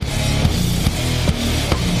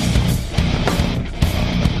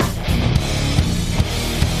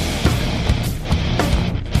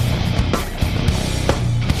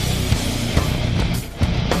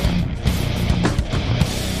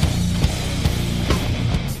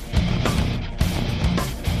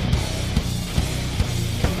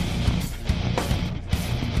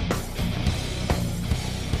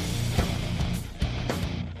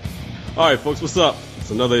All right, folks, what's up?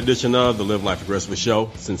 It's another edition of the Live Life Aggressively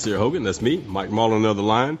Show. Sincere Hogan, that's me, Mike Marlin on the other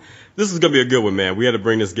line. This is going to be a good one, man. We had to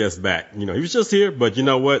bring this guest back. You know, he was just here, but you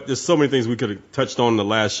know what? There's so many things we could have touched on in the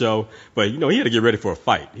last show. But, you know, he had to get ready for a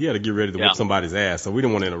fight. He had to get ready to whip somebody's ass, so we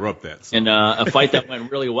didn't want to interrupt that. So. And a fight that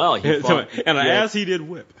went really well. And an ass he did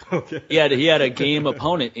whip. Okay. He had a game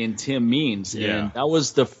opponent in Tim Means, and that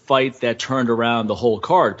was the fight that turned around the whole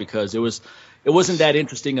card because it wasn't that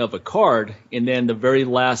interesting of a card. And then the very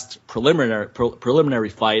last preliminary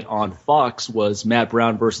fight on Fox was Matt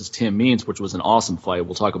Brown versus Tim Means, which was an awesome fight.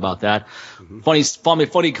 We'll talk about that.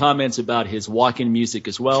 Mm-hmm. Funny comments about his walk-in music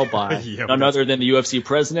as well by none other than the UFC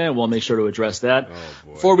president. We'll make sure to address that.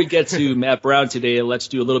 Before we get to Matt Brown today, let's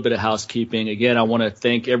do a little bit of housekeeping. Again, I want to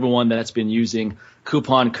thank everyone that's been using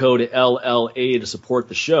coupon code LLA to support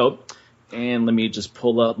the show. And let me just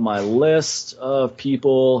pull up my list of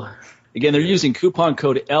people. Again, they're using coupon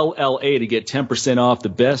code LLA to get 10% off the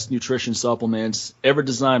best nutrition supplements ever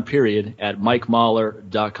designed, period, at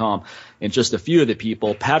MikeMahler.com. And just a few of the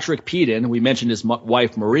people, Patrick Peden, we mentioned his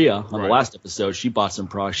wife Maria on the last episode. She bought some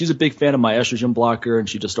products. She's a big fan of my estrogen blocker, and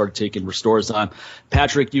she just started taking Restorazyme.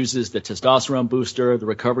 Patrick uses the testosterone booster, the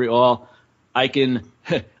recovery oil. I'm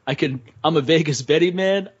a Vegas betting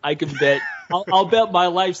man. I can bet. I'll bet my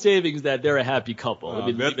life savings that they're a happy couple.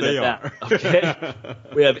 I bet they are. Okay.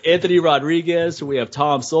 We have Anthony Rodriguez. We have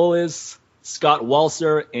Tom Solis, Scott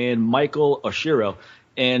Walser, and Michael Oshiro.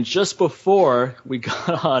 And just before we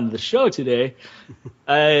got on the show today,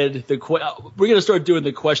 we're going to start doing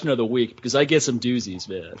the question of the week because I get some doozies,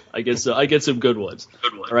 man. I get some good ones.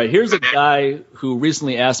 All right. Here's a guy who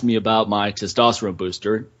recently asked me about my testosterone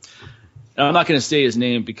booster. And I'm not going to say his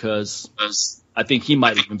name because I think he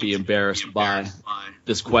might even be embarrassed by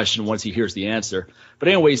this question once he hears the answer. But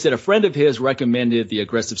anyway, he said a friend of his recommended the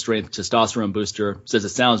aggressive strength testosterone booster, says it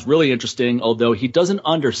sounds really interesting, although he doesn't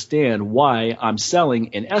understand why I'm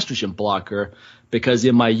selling an estrogen blocker because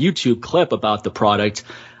in my YouTube clip about the product,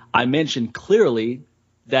 I mentioned clearly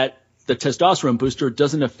that the testosterone booster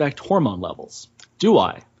doesn't affect hormone levels. Do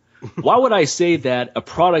I? Why would I say that a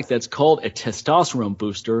product that's called a testosterone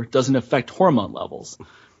booster doesn't affect hormone levels?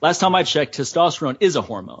 Last time I checked, testosterone is a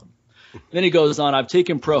hormone. And then he goes on, I've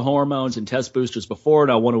taken pro-hormones and test boosters before,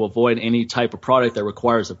 and I want to avoid any type of product that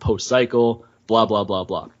requires a post-cycle, blah, blah, blah,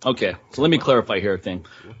 blah. Okay, so let me clarify here a thing.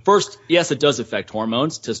 First, yes, it does affect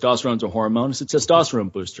hormones. Testosterone's a hormone. It's a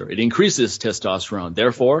testosterone booster. It increases testosterone.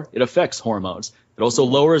 Therefore, it affects hormones. It also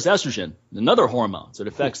lowers estrogen, another hormone, so it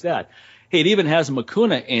affects that. Hey, it even has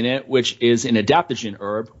mucuna in it, which is an adaptogen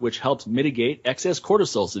herb, which helps mitigate excess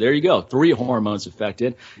cortisol. So there you go, 3 hormones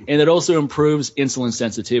affected. And it also improves insulin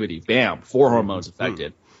sensitivity. Bam, 4 hormones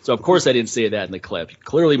affected. So, of course, I didn't say that in the clip. You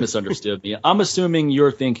clearly misunderstood me. I'm assuming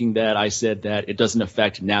you're thinking that I said that it doesn't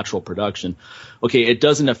affect natural production. Okay, it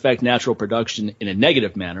doesn't affect natural production in a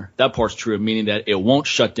negative manner. That part's true, meaning that it won't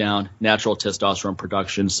shut down natural testosterone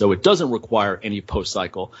production, so it doesn't require any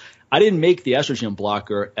post-cycle. I didn't make the estrogen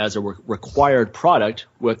blocker as a required product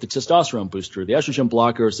with the testosterone booster. The estrogen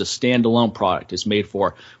blocker is a standalone product. It's made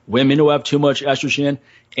for women who have too much estrogen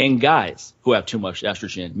and guys who have too much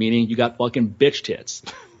estrogen, meaning you got fucking bitch tits.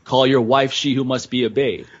 Call your wife she who must be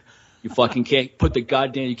obeyed. You fucking can't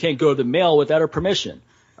you can't go to the mail without her permission.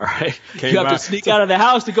 All right, you have to sneak out of the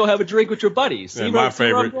house to go have a drink with your buddies. And my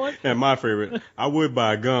favorite, I would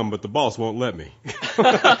buy a gun, but the boss won't let me.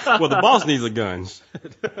 Well, the boss needs a gun.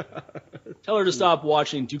 Tell her to stop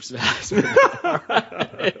watching Dukes of Hazzard,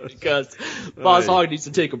 right? Because Boss Hogg needs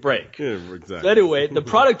to take a break. Yeah, exactly. So anyway, the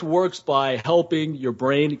product works by helping your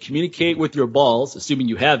brain communicate with your balls, assuming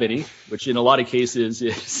you have any, which in a lot of cases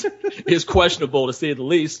is questionable to say the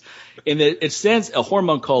least. And it sends a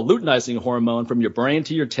hormone called luteinizing hormone from your brain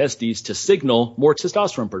to your testes to signal more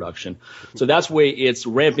testosterone production. So that's why it's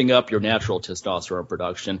ramping up your natural testosterone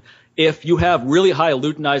production. If you have really high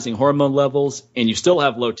luteinizing hormone levels and you still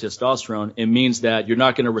have low testosterone, it means that you're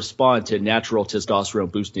not going to respond to natural testosterone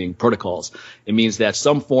boosting protocols. It means that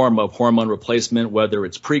some form of hormone replacement, whether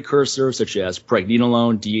it's precursor such as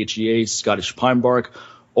pregnenolone, DHEA, Scottish pine bark,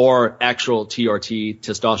 or actual TRT,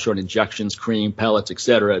 testosterone injections, cream, pellets,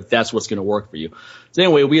 etc., that's what's going to work for you. So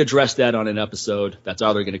anyway, we addressed that on an episode that's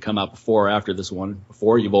either going to come out before or after this one.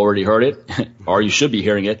 Before, you've already heard it, or you should be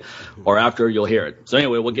hearing it, or after, you'll hear it. So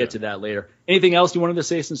anyway, we'll get to that later. Anything else you wanted to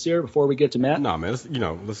say, Sincere, before we get to Matt? No, man.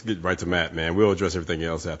 Let's get right to Matt, man. We'll address everything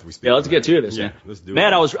else after we speak. Yeah, let's get to this, man. Let's do it.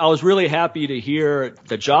 Matt, I was really happy to hear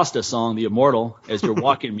the Josta song, The Immortal, as your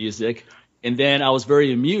walk-in music. And then I was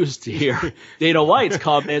very amused to hear Dana White's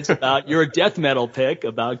comments about your death metal pick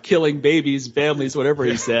about killing babies, families, whatever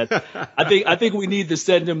he said. I think we need to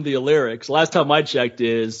send him the lyrics. Last time I checked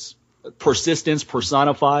is persistence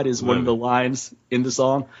personified is one of the lines in the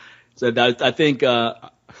song. So I think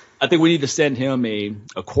we need to send him a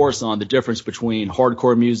course on the difference between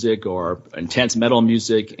hardcore music or intense metal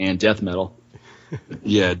music and death metal.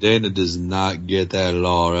 Yeah, Dana does not get that at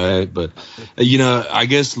all, right? But, I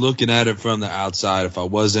guess looking at it from the outside, if I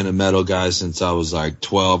wasn't a metal guy since I was like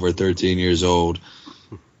 12 or 13 years old,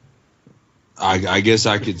 I guess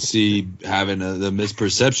I could see having the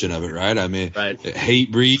misperception of it, right? I mean,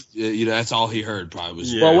 Hatebreed, that's all he heard probably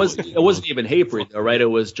was. Yeah. Well, it wasn't even Hatebreed, though, right? It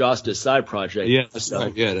was Josta's side project. Yeah, that's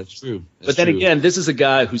right. Yeah, that's true. But then again, this is a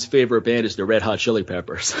guy whose favorite band is the Red Hot Chili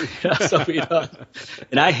Peppers.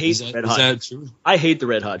 And I hate Red Hot. Is that true? I hate the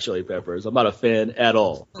Red Hot Chili Peppers. I'm not a fan at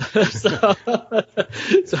all. Hey,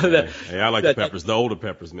 I like the Peppers, the older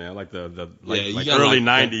Peppers, man. I like the early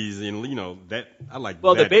 '90s, and that I like.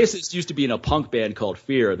 Well, the bassist used to be in a punk band called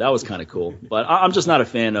Fear. That was kind of cool. But I'm just not a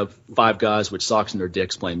fan of five guys with socks in their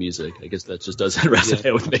dicks playing music. I guess that just doesn't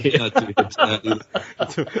resonate with me.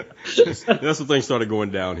 That's when things started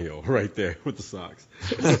going downhill right there with the socks.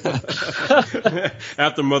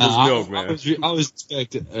 After Mother's Milk, man. I always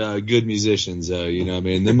respect good musicians, you know what I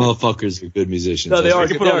mean? Them motherfuckers are good musicians. No, they are. They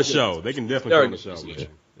can put on a show. They can definitely put on a show, man.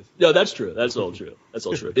 No, that's true. That's all true.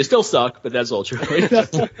 They still suck, but that's all true.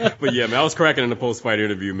 But yeah, man, I was cracking in the post-fight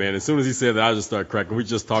interview, man. As soon as he said that, I just started cracking. We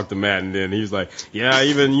just talked to Matt, and then he was like, yeah,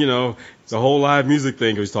 even, the whole live music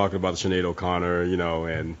thing. He was talking about Sinead O'Connor,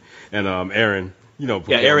 and Aaron.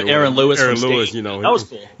 Aaron Lewis. Aaron Lewis, that was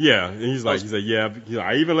cool. Yeah, and he said, yeah,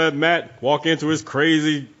 I even let Matt walk into his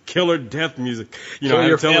crazy killer death music.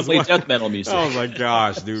 Your family death metal music. I was like,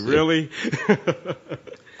 gosh, dude, really?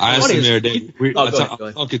 I asked him the other day. I was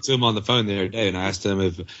talking to him on the phone the other day, and I asked him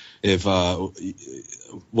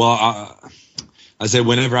I said,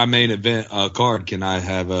 whenever I main event a card, can I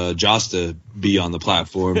have Josta be on the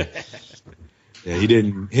platform? Yeah, he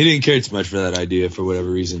didn't care too much for that idea for whatever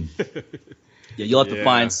reason. Yeah, you'll have to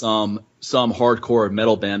find some hardcore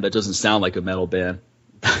metal band that doesn't sound like a metal band.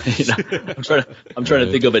 I'm trying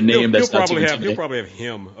to think of a name that's not too intimidating. He'll probably have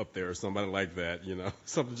him up there or somebody like that,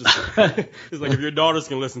 something just it's like if your daughters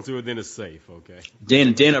can listen to it, then it's safe. Okay.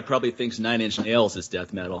 Dana probably thinks Nine Inch Nails is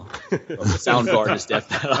death metal. Soundgarden is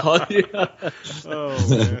death metal. Oh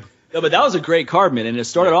man. No, but that was a great card, man, and it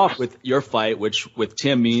started off with your fight, with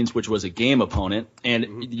Tim Means, which was a game opponent,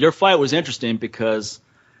 and your fight was interesting because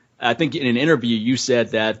I think in an interview you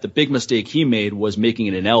said that the big mistake he made was making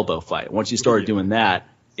it an elbow fight. Once you started doing that,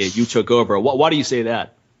 you took over. Why do you say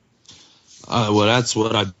that? Well, that's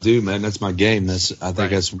what I do, man. That's my game.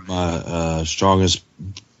 That's my strongest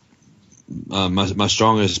my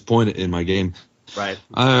strongest point in my game. Right.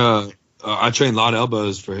 I trained a lot of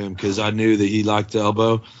elbows for him because I knew that he liked the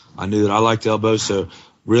elbow. I knew that I liked the elbow. So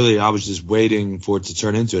really, I was just waiting for it to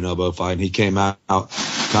turn into an elbow fight. And he came out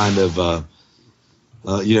kind of,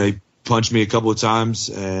 he punched me a couple of times,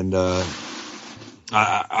 and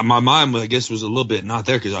my mind, I guess, was a little bit not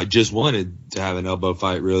there because I just wanted to have an elbow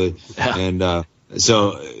fight, really. Yeah. And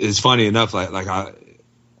so it's funny enough,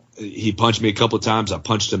 he punched me a couple of times. I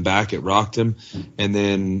punched him back. It rocked him, and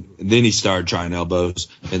then he started trying elbows,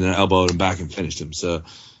 and then I elbowed him back and finished him. So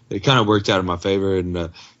it kind of worked out in my favor,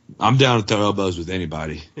 and I'm down to throw elbows with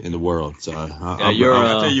anybody in the world. So I'll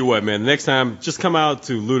tell you what, man. Next time, just come out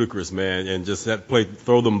to Ludacris, man, and just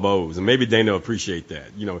throw them bows, and maybe Dana will appreciate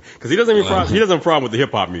that, because he doesn't have a problem with the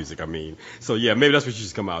hip hop music. I mean, so yeah, maybe that's what you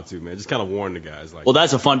should come out to, man. Just kind of warn the guys. Well,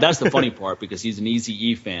 that's the funny part because he's an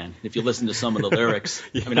Eazy-E fan. If you listen to some of the lyrics,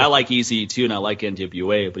 I mean, I like Eazy-E too, and I like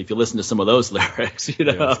NWA, but if you listen to some of those lyrics,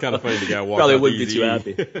 it's kind of funny the guy walk probably out wouldn't be too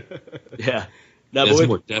happy. Yeah. No, it's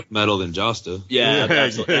more death metal than Josta. Yeah,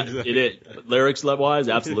 absolutely. It is. Lyrics-wise,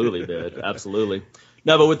 absolutely, dude. Absolutely.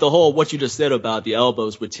 No, but with the whole, what you just said about the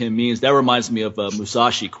elbows with Tim Means, that reminds me of a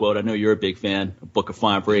Musashi quote. I know you're a big fan of Book of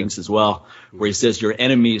Five Rings as well, where he says, your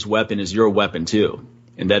enemy's weapon is your weapon too.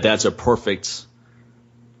 And that's a perfect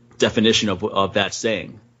definition of that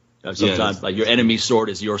saying. Sometimes, like, your enemy's sword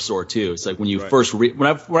is your sword too. It's like when you first when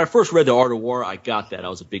I first read The Art of War, I got that. I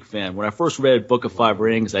was a big fan. When I first read Book of Five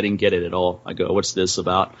Rings, I didn't get it at all. I go, what's this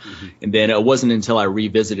about? Mm-hmm. And then it wasn't until I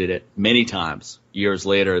revisited it many times years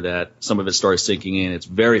later that some of it started sinking in. It's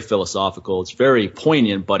very philosophical. It's very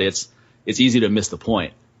poignant, but it's easy to miss the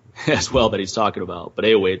point as well that he's talking about. But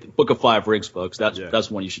anyway, the Book of Five Rings, folks,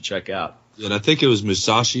 that's one you should check out. Yeah, and I think it was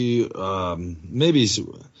Musashi, maybe it's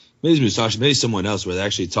Musashi, maybe someone else, where they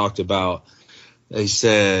actually talked about, they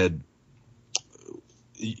said,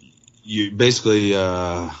 you basically,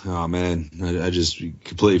 oh man, I just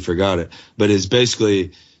completely forgot it. But it's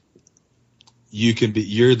basically,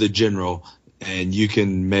 you're the general and you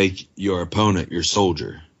can make your opponent your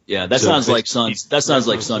soldier. Yeah, that sounds like Sons. That sounds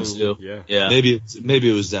like Sons too. Yeah. Maybe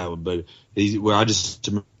it was that one, but where I just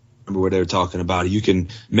remember what they were talking about. You can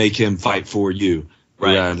make him fight for you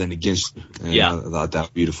rather than against you. And I thought that was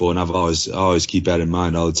beautiful, and I've always keep that in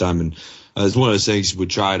mind all the time. And it's one of those things we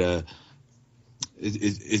try to.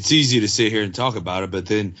 It's easy to sit here and talk about it, but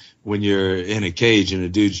then when you're in a cage and a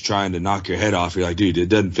dude's trying to knock your head off, you're like, dude, it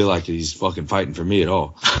doesn't feel like he's fucking fighting for me at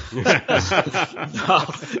all. No,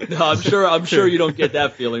 I'm sure you don't get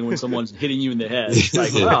that feeling when someone's hitting you in the head. It's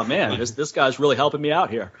like, wow, man, this guy's really helping me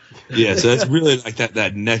out here. Yeah, so that's really like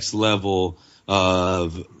that next level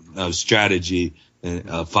of strategy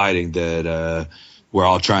and fighting that we're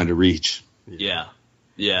all trying to reach. Yeah.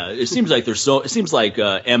 Yeah, it seems like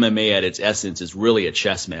MMA at its essence is really a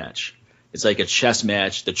chess match. It's like a chess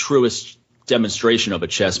match, the truest demonstration of a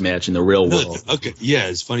chess match in the real world. Okay, yeah,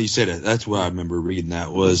 it's funny you said it. That's where I remember reading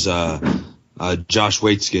that was Josh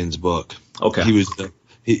Waitzkin's book. Okay, he was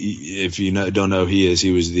if you don't know who he is,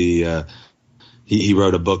 he was he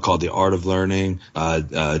wrote a book called The Art of Learning,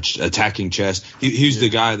 Attacking Chess. He was the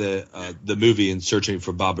guy that the movie In Searching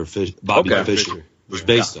for Bobby Fischer was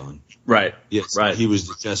based on. Right. Yes. Right. He was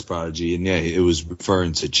the chess prodigy, and it was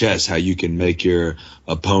referring to chess, how you can make your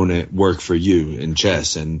opponent work for you in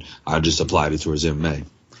chess, and I just applied it towards MMA.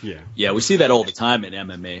 Yeah. Yeah, we see that all the time in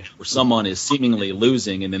MMA, where someone is seemingly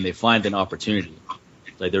losing, and then they find an opportunity.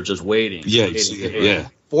 Like they're just waiting. Yeah.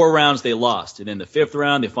 4 rounds they lost, and in the 5th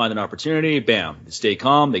round they find an opportunity. Bam! They stay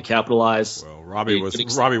calm. They capitalize. Well, Robbie was a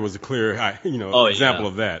clear, example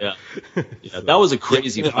of that. Yeah, that was a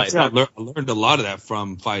crazy fight. I learned a lot of that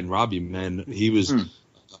from fighting Robbie. Man, he was.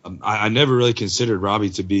 I never really considered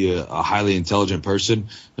Robbie to be a highly intelligent person.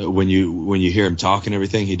 When you hear him talk and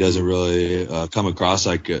everything, he doesn't really come across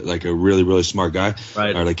like a really, really smart guy,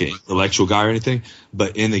 right, or like an intellectual guy or anything.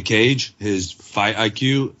 But in the cage, his fight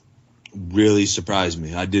IQ really surprised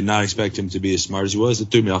me. I did not expect him to be as smart as he was.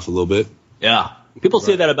 It threw me off a little bit. Yeah, people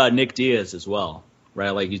say that about Nick Diaz as well, right?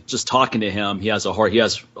 Like he's just talking to him. He has a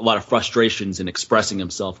lot of frustrations in expressing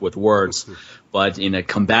himself with words, but in a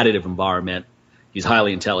combative environment, he's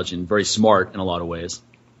highly intelligent, very smart in a lot of ways.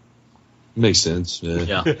 Makes sense.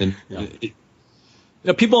 Yeah.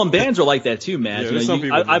 And, people in bands are like that too, man.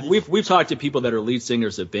 Yeah, we've talked to people that are lead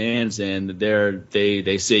singers of bands, and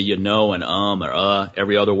they say or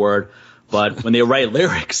every other word, but when they write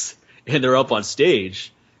lyrics and they're up on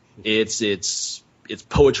stage, it's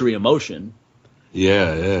poetry in motion.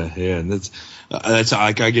 Yeah, and that's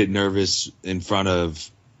like I get nervous in front of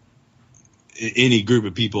any group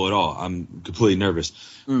of people at all. I'm completely nervous,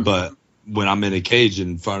 but when I'm in a cage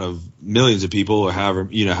in front of millions of people or however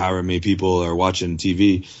many people are watching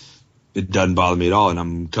TV, it doesn't bother me at all, and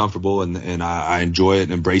I'm comfortable and I enjoy it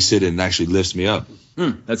and embrace it, and it actually lifts me up.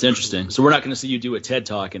 That's interesting. So we're not going to see you do a TED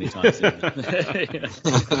Talk anytime soon.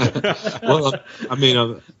 Well, I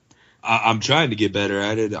mean, I'm trying to get better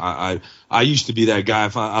at it. I used to be that guy.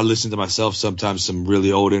 If I listened to myself sometimes, some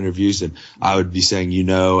really old interviews, and I would be saying,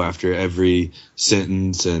 after every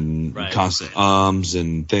sentence and constant ums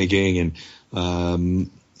and thinking. And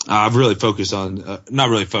I've really focused on, not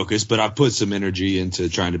really focused, but I put some energy into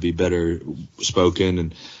trying to be better spoken.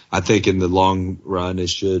 And I think in the long run, it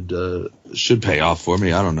should pay off for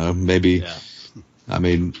me. I don't know. Maybe, yeah. I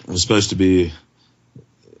mean, I'm supposed to be,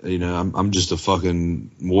 I'm just a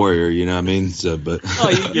fucking warrior, you know what I mean? So, but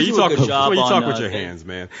you talk a good job. You talk with your hands,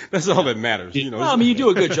 man. That's all that matters. You do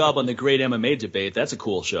a good job on the Great MMA Debate. That's a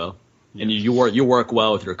cool show. And you work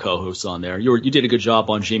well with your co-hosts on there. You did a good job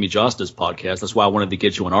on Jamie Josta's podcast. That's why I wanted to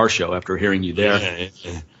get you on our show after hearing you there.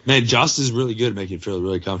 Yeah. Man, Josta's really good at making you feel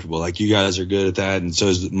really comfortable. Like, you guys are good at that, and so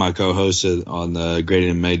is my co-host on the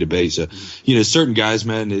Great MMA Debate. So, certain guys,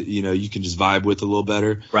 man, you can just vibe with a little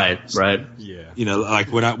better. Right. Yeah.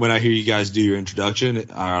 Like when I hear you guys do your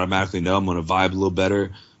introduction, I automatically know I'm going to vibe a little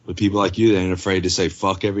better with people like you that ain't afraid to say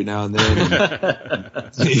fuck every now and then.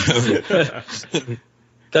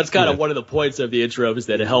 That's kind of one of the points of the intro, is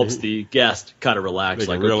that it helps the guest kind of relax.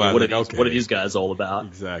 Like, what are these guys all about?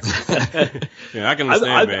 Exactly. Yeah, I can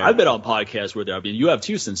understand, man. I've been on podcasts where you have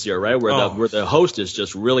too, Sincere, right? Where the host is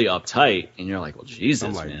just really uptight, and you're like, well, Jesus,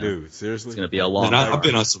 I'm like, man. Dude, seriously? It's going to be a long time. I've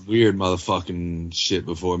been on some weird motherfucking shit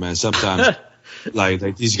before, man. Sometimes,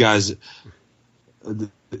 like these guys,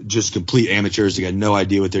 just complete amateurs. They got no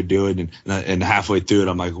idea what they're doing, and halfway through it,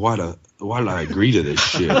 I'm like, why did I agree to this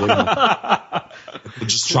shit?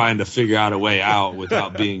 Just trying to figure out a way out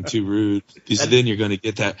without being too rude, because then you're going to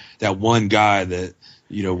get that one guy that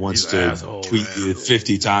wants to tweet you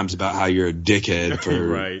 50 times about how you're a dickhead for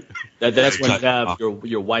right. That's when you have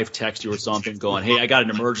your wife text you or something going, hey, I got an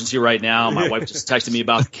emergency right now. My wife just texted me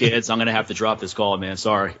about the kids. I'm going to have to drop this call, man.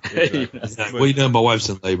 Sorry. Exactly. What you doing? My wife's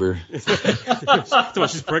in labor. So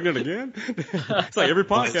she's pregnant again? It's like every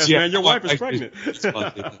podcast, man. Your wife is pregnant.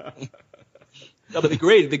 No, but the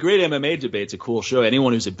great MMA debate's a cool show.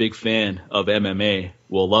 Anyone who's a big fan of MMA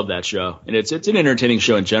will love that show, and it's an entertaining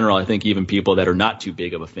show in general. I think even people that are not too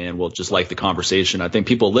big of a fan will just like the conversation. I think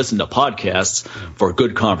people listen to podcasts for a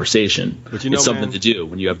good conversation. But it's something to do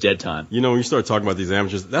when you have dead time. When you start talking about these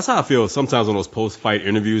amateurs, that's how I feel sometimes on those post-fight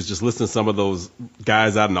interviews. Just listen to some of those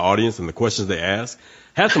guys out in the audience and the questions they ask.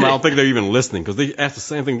 Half of them I don't think they're even listening because they ask the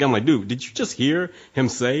same thing again. I'm like, dude, did you just hear him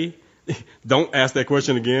say? Don't ask that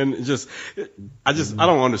question again. I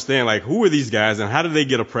don't understand. Like, who are these guys and how do they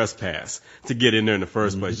get a press pass to get in there in the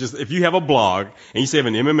first place? Just if you have a blog and you say you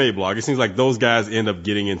have an MMA blog, it seems like those guys end up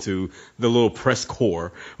getting into the little press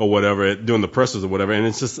corps or whatever, doing the pressers or whatever. And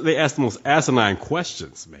it's just, they ask the most asinine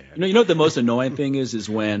questions, man. You know what the most annoying thing is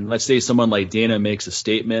when, let's say someone like Dana makes a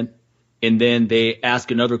statement and then they ask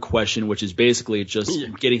another question, which is basically just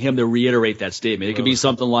getting him to reiterate that statement. It could be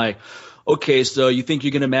something like, okay, so you think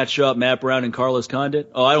you're going to match up Matt Brown and Carlos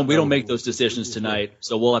Condit? Oh, we don't make those decisions tonight,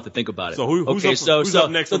 so we'll have to think about it. So who's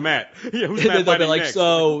up next for Matt? Yeah, who's Matt they'll be like, next?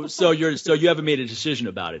 So you haven't made a decision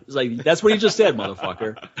about it. It's like, that's what he just said,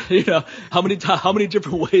 motherfucker. How many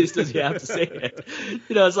different ways does he have to say it?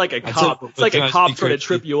 It's like a cop. It's like a cop trying to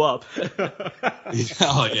trip you up.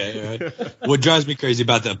 Oh yeah, right. What drives me crazy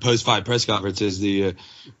about that post-fight press conference is they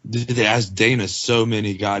ask Dana so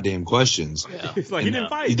many goddamn questions. Yeah. He's like, he didn't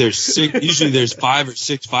fight. Usually there's 5 or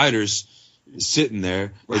 6 fighters sitting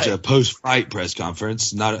there. Right. It's a post-fight press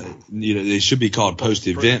conference. They should be called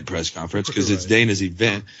post-event press conference because it's Dana's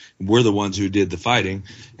event. We're the ones who did the fighting,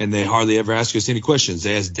 and they hardly ever ask us any questions.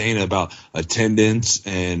 They ask Dana about attendance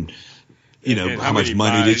and how much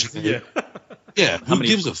money did you make. Yeah. Yeah, who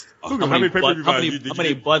gives a fuck? How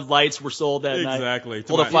many Bud Lights were sold that night? Exactly.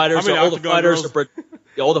 All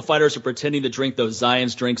the fighters are pretending to drink those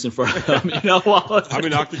Zion's drinks in front of them. How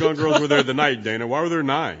many Octagon girls were there the night, Dana? Why were there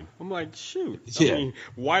 9? I'm like, shoot. I mean,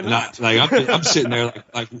 why not? I'm sitting there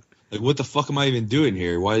like, what the fuck am I even doing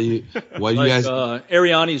here? Why do you guys?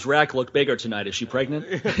 Ariani's rack looked bigger tonight. Is she pregnant?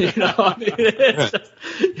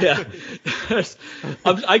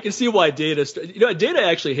 I can see why Dana. Dana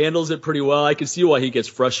actually handles it pretty well. I can see why he gets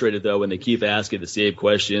frustrated though when they keep asking the same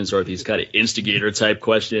questions or these kind of instigator type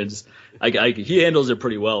questions. He handles it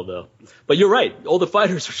pretty well though. But you're right. All the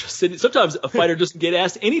fighters are just sitting. Sometimes a fighter doesn't get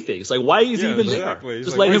asked anything. It's like, why is he even there?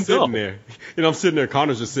 Just let him go. There? I'm sitting there.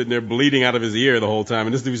 Connor's just sitting there bleeding out of his ear the whole time,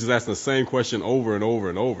 and this dude's just asking the same question over and over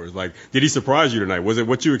and over. It's like, did he surprise you tonight? Was it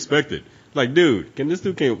what you expected? Like, dude, can do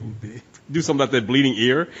something about that bleeding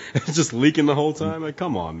ear? It's just leaking the whole time. Like,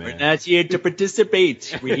 come on, man. We're not here to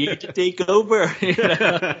participate. We're here to take over.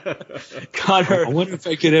 Connor. I wonder if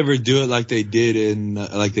I could ever do it like they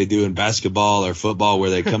do in basketball or football, where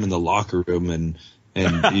they come in the locker room and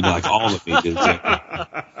like all of me.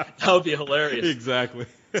 That would be hilarious. Exactly.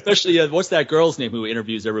 Especially, what's that girl's name who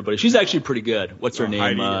interviews everybody? She's actually pretty good. What's her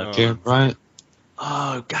name? Karen Bryant.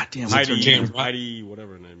 Oh, goddamn. Heidi,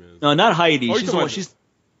 whatever her name is. No, not Heidi.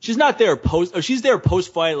 She's not there she's there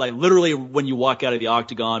post fight, like literally when you walk out of the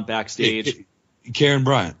octagon backstage. Karen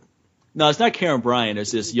Bryant. No, it's not Karen Bryant.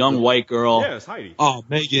 It's this young white girl. Yeah, it's Heidi. Oh,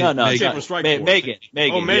 Megan. No, Megan.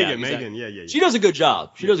 Megan. Oh, Megan. Yeah, Megan. Yeah. She does a good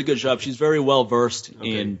job. She's very well versed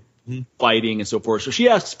in fighting and so forth. So she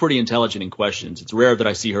asks pretty intelligent questions. It's rare that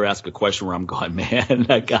I see her ask a question where I'm going, man,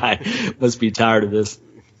 that guy must be tired of this.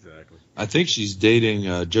 I think she's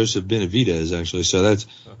dating Joseph Benavidez, actually. So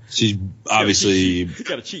she's obviously. He's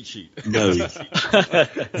got a cheat sheet. No. Cheat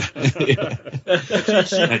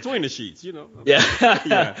sheet between the sheets,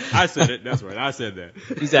 Yeah. I said it. That's right. I said that.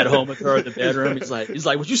 He's at home with her in the bedroom. He's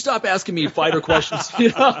like, would you stop asking me fighter questions?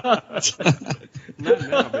 Not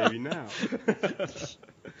now, baby. Now.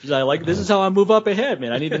 She's like, this is how I move up ahead,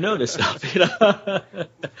 man. I need to know this stuff.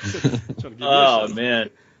 Oh man.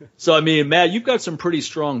 So, I mean, Matt, you've got some pretty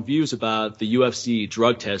strong views about the UFC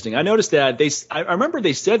drug testing. I noticed that I remember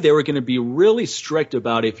they said they were going to be really strict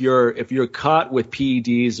about if you're caught with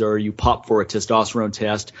PEDs or you pop for a testosterone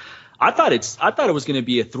test. I thought it was going to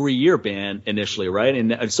be a 3-year ban initially, right?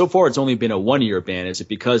 And so far it's only been a 1-year ban. Is it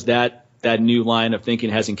because that new line of thinking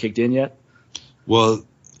hasn't kicked in yet? Well,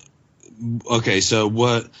 okay, so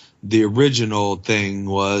what the original thing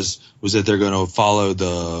was that they're going to follow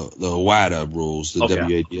the WADA rules, the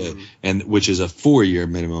WADA, and which is a 4-year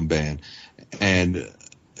minimum ban. And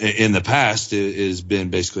in the past, it has been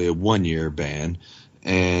basically a 1-year ban,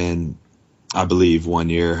 and I believe 1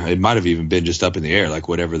 year. It might have even been just up in the air, like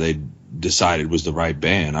whatever they decided was the right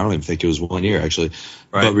ban. I don't even think it was 1 year actually.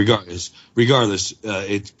 Right. But regardless,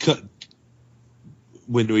 it cut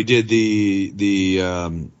when we did they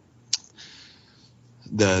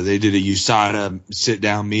did a USADA sit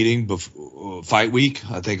down meeting before fight week,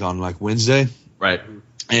 I think on like Wednesday. Right.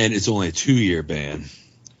 And it's only a 2-year ban.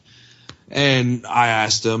 And I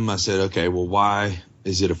asked them, I said, okay, well, why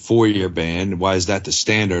is it a 4-year ban? Why is that the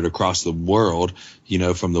standard across the world,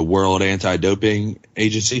 from the World Anti-Doping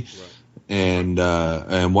Agency? Right. And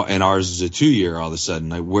ours is a 2-year all of a sudden.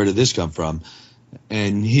 Like, where did this come from?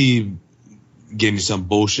 And he gave me some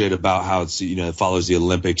bullshit about how it's, it follows the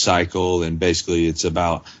Olympic cycle, and basically it's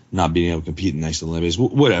about not being able to compete in the next Olympics,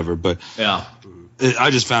 whatever. But yeah,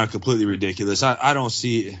 I just found it completely ridiculous. I don't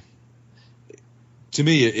see. To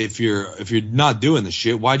me, if you're not doing the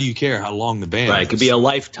shit, why do you care how long the ban is? Right, it could be a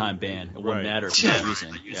lifetime ban. It wouldn't matter for that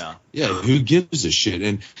reason. Yeah, who gives a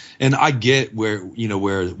shit? And I get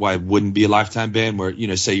why it wouldn't be a lifetime ban. Where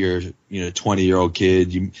say you're 20-year-old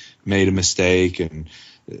kid, you made a mistake, and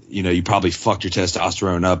you probably fucked your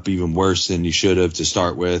testosterone up even worse than you should have to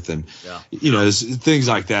start with, and things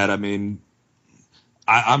like that. I mean,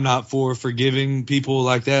 I'm not for forgiving people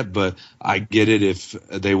like that, but I get it if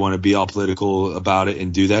they want to be all political about it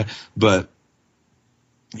and do that. But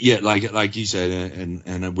yeah, like you said,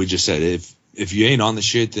 and we just said, if you ain't on the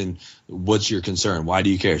shit, then what's your concern? Why do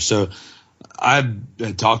you care? So I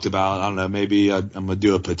had talked about, I don't know, maybe I'm gonna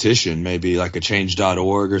do a petition, maybe like a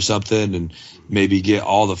change.org or something, and maybe get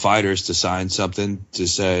all the fighters to sign something to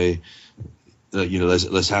say,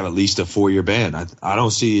 let's have at least a 4-year ban. I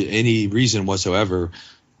don't see any reason whatsoever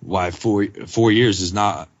why 4 years is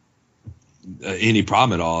not any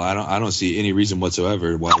problem at all. I don't see any reason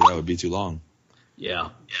whatsoever why that would be too long.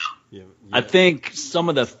 Yeah. I think some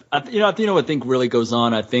of the what I think really goes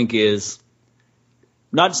on, I think, is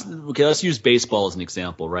okay, let's use baseball as an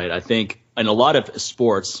example, right? I think in a lot of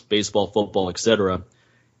sports, baseball, football, etc.,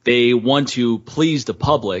 they want to please the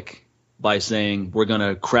public by saying we're going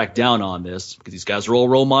to crack down on this because these guys are all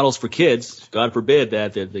role models for kids. God forbid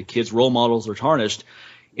that the kids' role models are tarnished.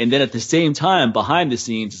 And then at the same time, behind the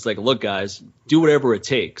scenes, it's like, look, guys, do whatever it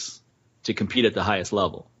takes to compete at the highest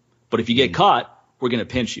level. But if you get caught, we're going to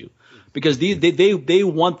pinch you. Because they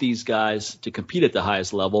want these guys to compete at the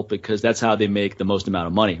highest level because that's how they make the most amount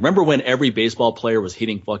of money. Remember when every baseball player was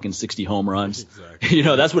hitting fucking 60 home runs? Exactly.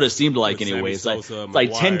 That's what it seemed like anyway. It's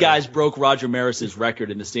like 10 guys broke Roger Maris's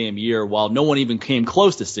record in the same year while no one even came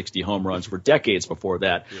close to 60 home runs for decades before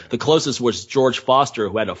that. Yeah. The closest was George Foster,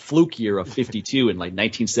 who had a fluke year of 52 in like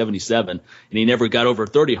 1977, and he never got over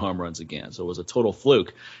 30 home runs again. So it was a total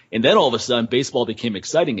fluke. And then all of a sudden, baseball became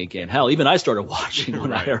exciting again. Hell, even I started watching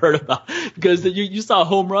when I heard about it because you saw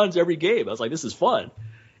home runs every game. I was like, this is fun.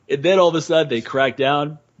 And then all of a sudden, they cracked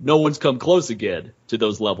down. No one's come close again to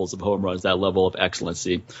those levels of home runs, that level of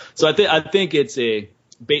excellency. So I think it's a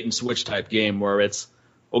bait and switch type game where it's,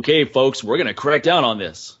 okay, folks, we're going to crack down on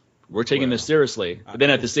this. We're taking this seriously. But then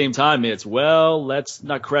at the same time, it's, let's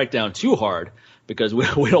not crack down too hard. Because we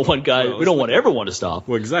don't want we don't want everyone to stop.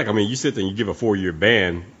 Well, exactly. I mean, you sit there and you give a 4-year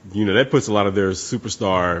ban, that puts a lot of their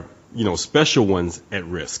superstar, special ones at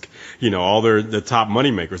risk. All the top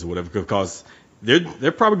money makers or whatever, because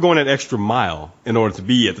they're probably going an extra mile in order to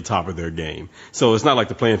be at the top of their game. So it's not like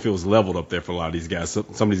the playing field is leveled up there for a lot of these guys. Some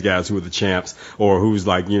of these guys who are the champs or who's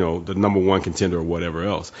like, the number one contender or whatever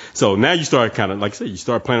else. So now you start kind of, like I said, you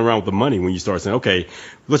start playing around with the money when you start saying, okay,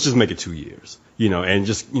 let's just make it 2 years, and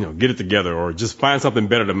just, get it together or just find something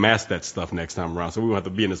better to mask that stuff next time around. So we won't have to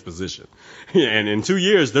be in this position. And in 2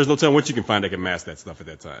 years, there's no telling what you can find that can mask that stuff at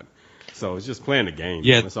that time. So it's just playing the game.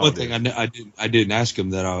 Yeah. One thing I didn't ask him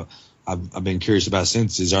that I've been curious about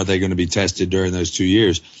since is, are they going to be tested during those 2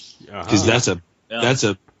 years? Because that's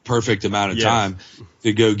a perfect amount of time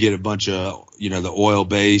to go get a bunch of, the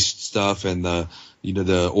oil-based stuff and the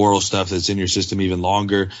oral stuff that's in your system even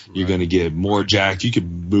longer. You're going to get more jacked. You could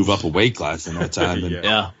move up a weight class in that time.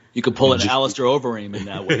 And, you could pull an Alistair Overeem in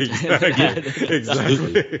that way.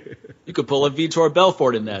 Exactly. You could pull a Vitor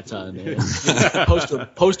Belfort in that time, man.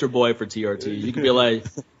 Poster boy for TRT. You could be like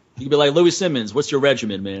Louis Simmons. What's your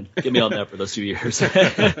regimen, man? Get me on that for those 2 years.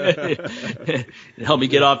 Help me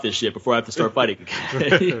get off this shit before I have to start fighting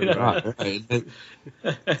again. Right.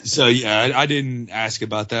 So yeah, I didn't ask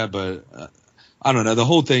about that, but I don't know. The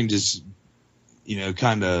whole thing just,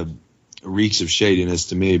 kind of reeks of shadiness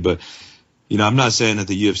to me. But I'm not saying that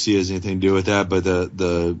the UFC has anything to do with that, but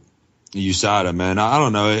the USADA, man, I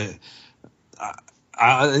don't know.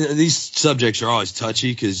 These subjects are always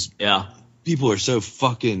touchy because people are so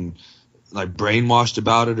fucking like brainwashed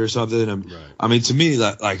about it or something. And, I mean, to me,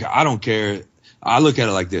 like I don't care. I look at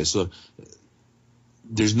it like this. Look,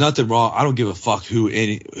 there's nothing wrong. I don't give a fuck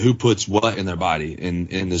who puts what in their body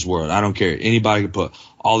in this world. I don't care. Anybody can put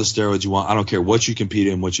all the steroids you want. I don't care what you compete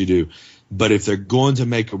in, what you do. But if they're going to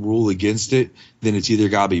make a rule against it, then it's either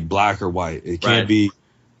got to be black or white. It can't be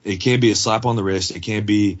a slap on the wrist. It can't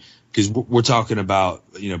be, because we're talking about,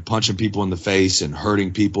 punching people in the face and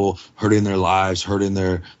hurting people, hurting their lives, hurting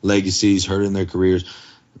their legacies, hurting their careers.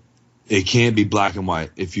 It can't be black and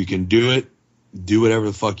white. If you can do it, do whatever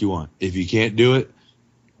the fuck you want. If you can't do it,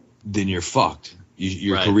 then you're fucked.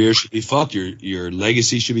 Your career should be fucked. Your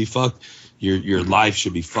legacy should be fucked. Your life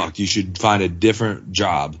should be fucked. You should find a different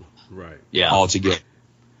job. Right. Yeah. Altogether.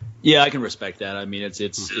 Yeah, I can respect that. I mean,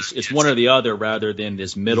 it's one or the other rather than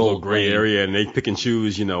this middle gray area, and they pick and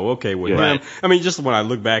choose. Okay, with him. I mean, just when I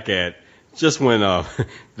look back at just when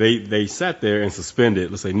they sat there and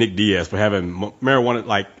suspended, let's say, Nick Diaz for having marijuana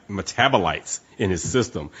like metabolites in his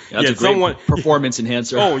system. Yeah, that's a great performance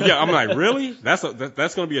enhancer. Oh yeah, I'm like, really? That's going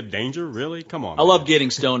to be a danger, really? Come on. I love getting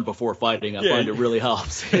stoned before fighting. I find it really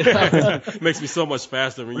helps. Makes me so much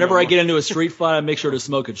faster. Whenever I get into a street fight, I make sure to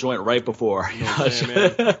smoke a joint right before.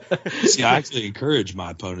 Man. See, I actually encourage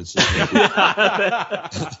my opponents to smoke.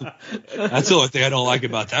 That's the only thing I don't like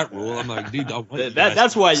about that rule. I'm like, dude,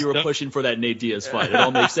 that's why you were pushing for that Nate Diaz fight. It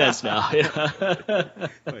all makes sense now. I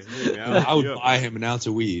would buy him an ounce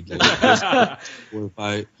of weed. So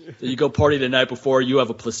you go party the night before, you have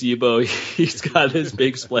a placebo. He's got his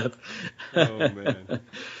big spliff. Oh man.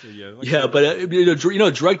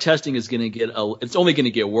 But drug testing is going to it's only going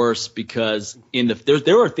to get worse because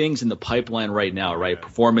there are things in the pipeline right now, right?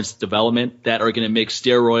 Performance development that are going to make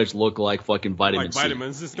steroids look like fucking vitamin C.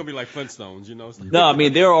 Vitamins, it's going to be like Flintstones, No, I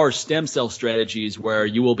mean there are stem cell strategies where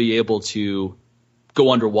you will be able to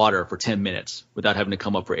go underwater for 10 minutes without having to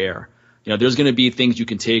come up for air. There's going to be things you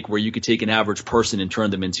can take where you could take an average person and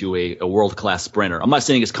turn them into a world-class sprinter. I'm not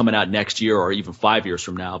saying it's coming out next year or even 5 years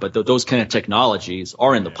from now, but those kind of technologies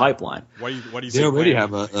are in the pipeline. What do you they already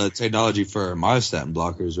have a technology for myostatin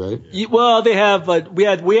blockers, right? Yeah. Well, they have. We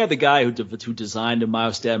had the guy who designed a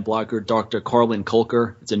myostatin blocker, Dr. Carlin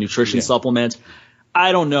Kolker. It's a nutrition supplement.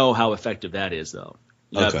 I don't know how effective that is, though.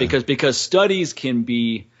 Because studies can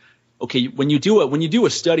be. Okay, when you do a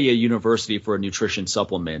study at university for a nutrition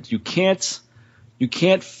supplement, you can't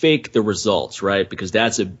fake the results, right? Because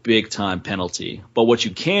that's a big time penalty. But what you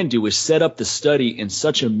can do is set up the study in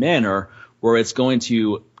such a manner where it's going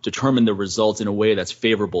to determine the results in a way that's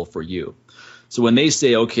favorable for you. So when they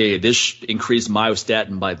say, okay, this increased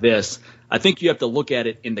myostatin by this, I think you have to look at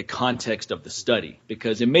it in the context of the study,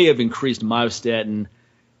 because it may have increased myostatin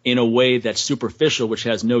in a way that's superficial, which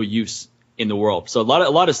has no use in the world. So a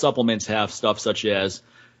lot of supplements have stuff such as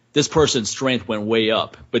this person's strength went way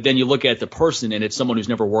up, but then you look at the person and it's someone who's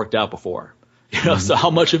never worked out before. So how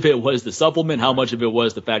much of it was the supplement? How much of it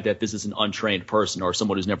was the fact that this is an untrained person or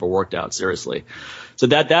someone who's never worked out seriously? So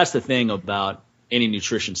that's the thing about any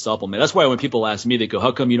nutrition supplement. That's why when people ask me, they go,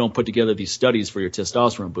 how come you don't put together these studies for your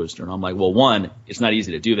testosterone booster? And I'm like, well, one, it's not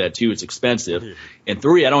easy to do that. Two, it's expensive. And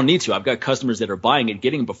three, I don't need to. I've got customers that are buying it,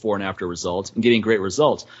 getting before and after results and getting great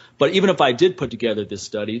results. But even if I did put together this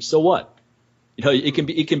study, so what?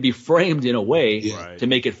 It can be framed in a way to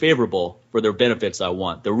make it favorable for their benefits I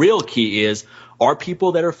want. The real key is, are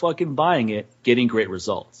people that are fucking buying it getting great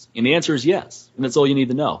results? And the answer is yes. And that's all you need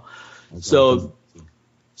to know. So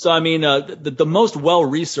I mean, the most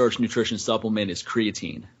well-researched nutrition supplement is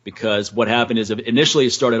creatine, because what happened is initially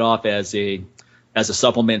it started off as a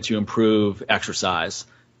supplement to improve exercise,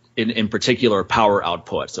 in particular power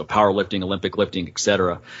output, so powerlifting, Olympic lifting,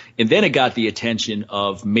 etc. And then it got the attention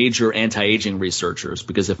of major anti-aging researchers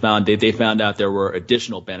because they found out there were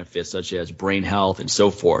additional benefits such as brain health and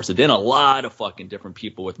so forth. So then a lot of fucking different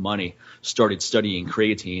people with money started studying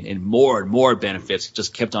creatine, and more benefits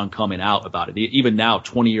just kept on coming out about it. Even now,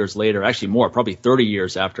 20 years later, actually more, probably 30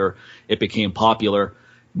 years after it became popular,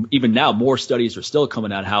 even now more studies are still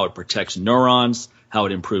coming out how it protects neurons, how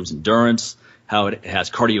it improves endurance, how it has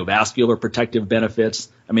cardiovascular protective benefits.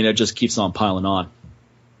 I mean, it just keeps on piling on.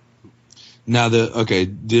 Now,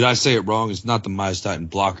 did I say it wrong? It's not the myostatin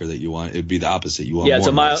blocker that you want. It'd be the opposite. You want it's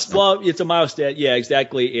a myostatin. Yeah,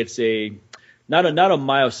 exactly. It's not a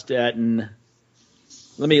myostatin.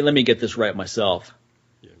 Let me get this right myself.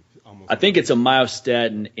 I think it's a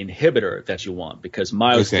myostatin inhibitor that you want, because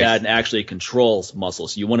myostatin actually controls muscle.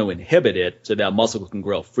 So you want to inhibit it so that muscle can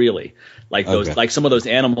grow freely. Like some of those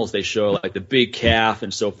animals they show, like the big calf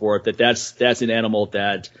and so forth, that's an animal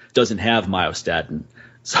that doesn't have myostatin.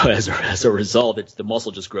 So as a result, the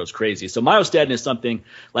muscle just grows crazy. So myostatin is something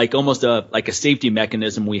like almost like a safety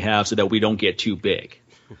mechanism we have so that we don't get too big.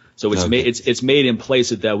 So it's made in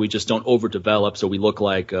places that we just don't overdevelop. So we look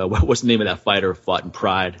like what's the name of that fighter who fought in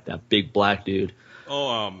Pride? That big black dude.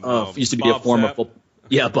 Used to be Bob a former Sapp?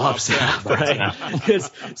 Yeah, Bob Sapp,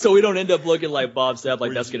 right? So we don't end up looking like Bob Sapp.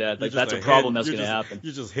 Like that's a problem that's gonna happen.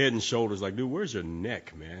 You're just head and shoulders. Like, dude, where's your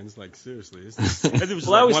neck, man? It's like, seriously. It was just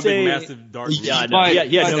Well, I would one say- big massive dark. Yeah,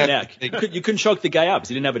 no neck. You couldn't choke the guy out because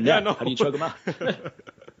he didn't have a neck. no. How do you choke him out?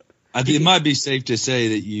 I think it might be safe to say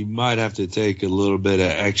that you might have to take a little bit of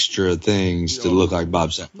extra things to look like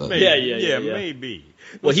Bob Sapp. Yeah, maybe.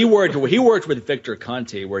 Well, he worked with Victor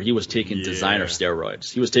Conte, where he was taking designer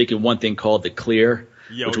steroids. He was taking one thing called the Clear,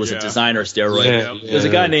 which was a designer steroid. There's a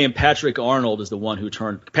guy named Patrick Arnold is the one who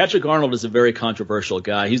turned. Patrick Arnold is a very controversial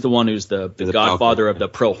guy. He's the one who's the godfather of the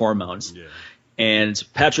pro hormones. Yeah. And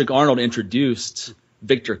Patrick Arnold introduced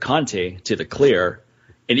Victor Conte to the Clear,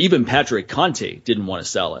 and even Patrick Conte didn't want to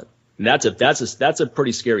sell it. And that's a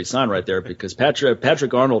pretty scary sign right there, because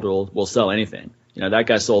Patrick Arnold will sell anything. You know, that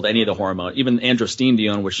guy sold any of the hormone, even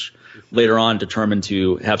androstenedione, which later on determined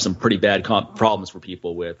to have some pretty bad problems for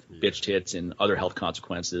people with bitch tits and other health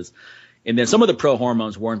consequences. And then some of the pro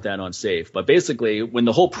hormones weren't that unsafe. But basically, when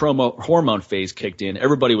the whole hormone phase kicked in,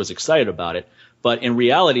 everybody was excited about it. But in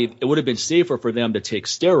reality, it would have been safer for them to take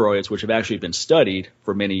steroids, which have actually been studied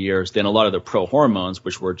for many years, than a lot of the pro hormones,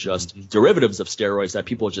 which were just derivatives of steroids that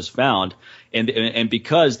people just found. And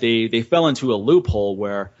because they fell into a loophole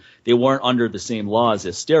where they weren't under the same laws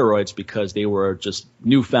as steroids, because they were just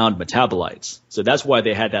newfound metabolites. So that's why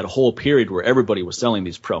they had that whole period where everybody was selling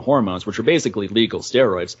these pro hormones, which are basically legal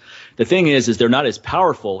steroids. The thing is they're not as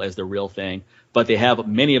powerful as the real thing, but they have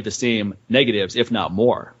many of the same negatives, if not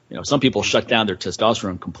more. You know, some people shut down their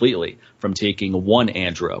testosterone completely from taking one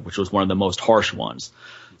andro, which was one of the most harsh ones.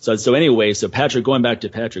 So going back to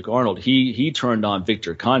Patrick Arnold, he turned on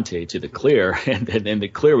Victor Conte to the Clear, and the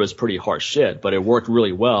Clear was pretty harsh shit, but it worked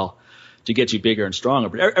really well to get you bigger and stronger.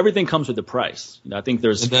 But everything comes with a price. You know, I think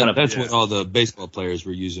there's that's what all the baseball players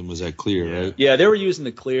were using, was that Clear, right? Yeah, they were using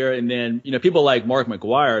the Clear, and then people like Mark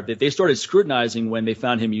McGwire, they started scrutinizing when they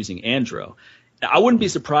found him using andro. I wouldn't be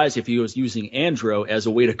surprised if he was using andro as a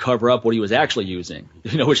way to cover up what he was actually using,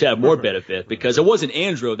 which had more benefit, because it wasn't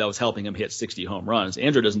andro that was helping him hit 60 home runs.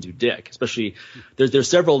 Andro doesn't do dick, especially there's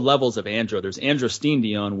several levels of andro. There's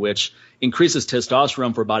androstenedione, which increases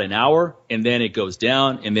testosterone for about an hour, and then it goes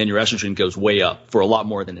down, and then your estrogen goes way up for a lot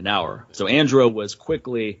more than an hour. So andro was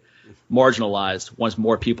quickly marginalized once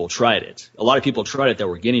more people tried it. A lot of people tried it that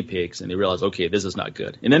were guinea pigs, and they realized, okay, this is not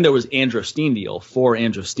good. And then there was androstenediol,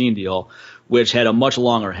 4-androstenediol, which had a much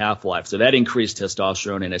longer half-life. So that increased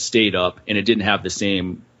testosterone, and it stayed up, and it didn't have the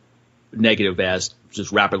same negative as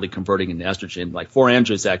just rapidly converting into estrogen. Like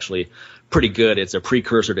 4-andro is actually pretty good. It's a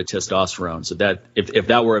precursor to testosterone. So that if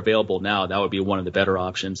that were available now, that would be one of the better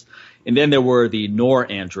options. And then there were the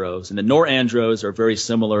norandros, and the norandros are very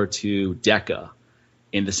similar to DECA,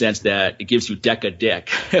 in the sense that it gives you DECA dick,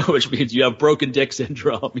 which means you have broken dick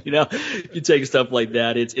syndrome. You take stuff like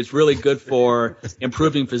that. It's really good for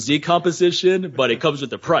improving physique composition, but it comes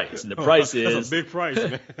with a price, and the price is that's a big price,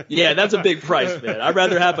 man. Yeah, that's a big price, man. I'd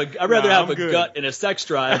rather have a gut and a sex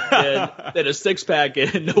drive than a six pack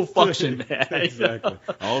and no function, man. Exactly.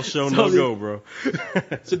 All show, no go, bro.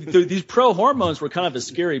 So these pro hormones were kind of a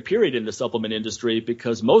scary period in the supplement industry,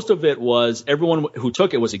 because most of it was everyone who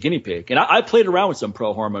took it was a guinea pig, and I played around with some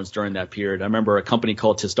pro hormones during that period. I remember a company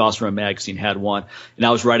called Testosterone Magazine had one, and I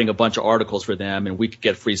was writing a bunch of articles for them, and we could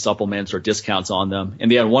get free supplements or discounts on them. And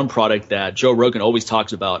they had one product that Joe Rogan always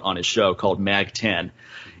talks about on his show called Mag 10.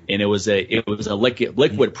 And it was a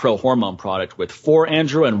liquid pro hormone product with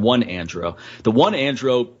 4-andro and 1-andro. The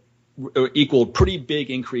 1-andro equaled pretty big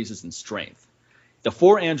increases in strength. The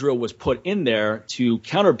 4-andro was put in there to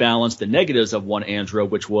counterbalance the negatives of 1-andro,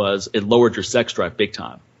 which was it lowered your sex drive big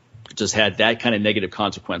time. It just had that kind of negative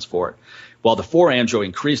consequence for it. While the 4-andro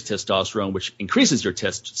increased testosterone, which increases your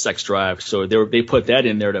sex drive, so they put that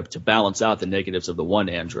in there to balance out the negatives of the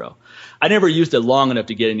 1-andro. I never used it long enough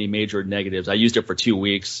to get any major negatives. I used it for 2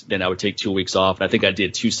 weeks, then I would take 2 weeks off, and I think I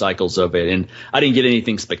did 2 cycles of it, and I didn't get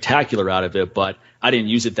anything spectacular out of it, but I didn't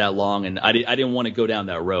use it that long, and I didn't want to go down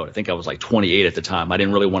that road. I think I was like 28 at the time. I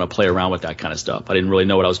didn't really want to play around with that kind of stuff. I didn't really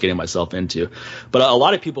know what I was getting myself into. But a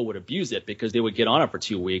lot of people would abuse it because they would get on it for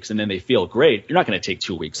 2 weeks, and then they feel great. You're not going to take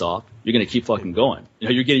 2 weeks off. You're going to keep fucking going.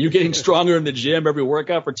 You're getting stronger in the gym every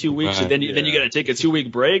workout for 2 weeks, and then you got to take a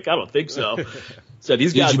 2-week break. I don't think so. So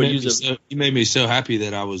these guys would use it. You made me so happy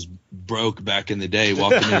that I was broke back in the day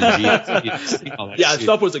walking in the gym.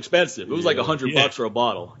 Stuff was expensive. It was like $100 for a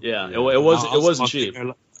bottle. Yeah, it wasn't cheap.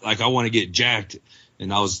 Like I want to get jacked,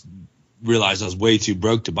 and realized I was way too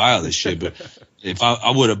broke to buy all this shit. But if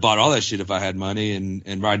I would have bought all that shit if I had money,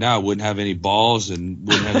 and right now I wouldn't have any balls and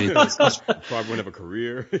wouldn't have any. Probably wouldn't have a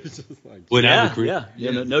career. It's just like, wouldn't have a career.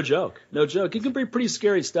 No joke. It can be pretty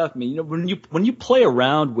scary stuff. I mean, when you play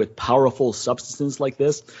around with powerful substances like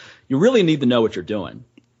this, you really need to know what you're doing.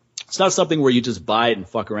 It's not something where you just buy it and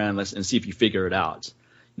fuck around and see if you figure it out.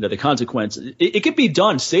 The consequence, it can be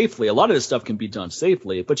done safely. A lot of this stuff can be done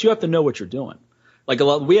safely, but you have to know what you're doing. Like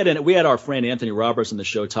we had our friend Anthony Roberts on the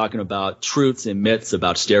show talking about truths and myths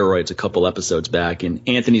about steroids a couple episodes back, and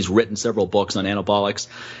Anthony's written several books on anabolics,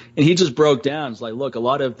 and he just broke down. It's like, look, a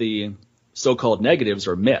lot of the so-called negatives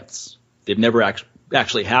are myths. They've never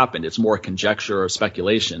actually happened. It's more conjecture or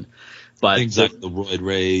speculation. But things like the roid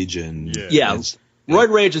rage and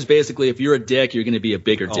roid rage is basically, if you're a dick, you're going to be a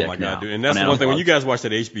bigger dick. Oh my now, God, dude. And that's the one thing, when you guys watch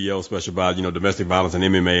that HBO special about, domestic violence and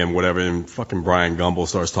MMA and whatever, and fucking Brian Gumbel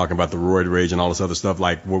starts talking about the roid rage and all this other stuff,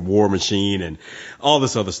 like War Machine and all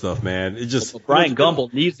this other stuff, man. It just, Brian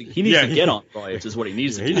Gumbel needs to get on roids is what he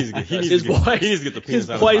needs to do. He needs to get the penis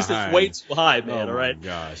out of his voice is way too high, man. Oh all right. My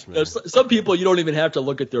gosh, man. Some people, you don't even have to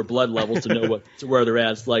look at their blood levels to know where they're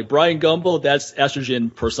at. It's like Brian Gumbel, that's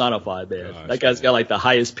estrogen personified, man. Gosh, that guy's got like the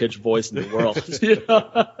highest pitched voice in the world.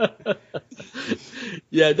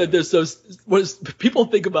 Yeah, when people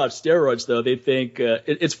think about steroids, though, they think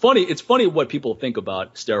it's funny. It's funny what people think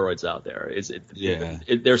about steroids out there.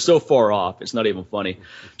 They're so far off. It's not even funny.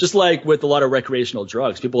 Just like with a lot of recreational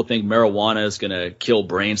drugs, people think marijuana is going to kill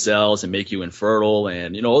brain cells and make you infertile,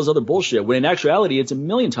 and all this other bullshit. When in actuality, it's a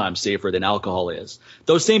million times safer than alcohol is.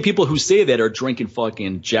 Those same people who say that are drinking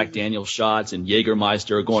fucking Jack Daniel's shots and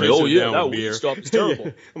Jägermeister, going, "Oh yeah, that weed stuff is terrible."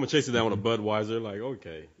 I'm gonna chase it down with a Budweiser. Like,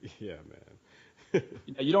 okay, yeah, man.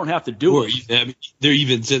 You don't have to do it. I mean, they're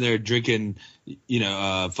even sitting there drinking,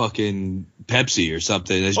 fucking Pepsi or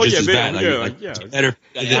something. It's just as bad. Better.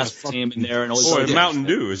 Aspartame in there and all this. Or Mountain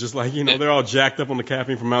Dew. It's just like, they're all jacked up on the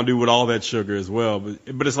caffeine from Mountain Dew with all that sugar as well.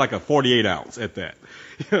 But it's like a 48 ounce at that.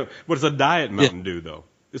 But it's a diet Mountain Dew, though.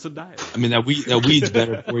 It's a diet. I mean, that weed's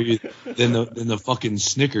better for you than the fucking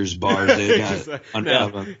Snickers bars they got.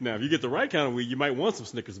 Now, if you get the right kind of weed, you might want some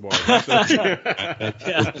Snickers bars.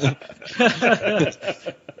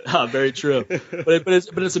 Very true. But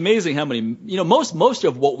it's amazing how many, most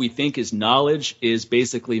of what we think is knowledge is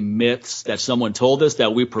basically myths that someone told us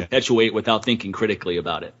that we perpetuate without thinking critically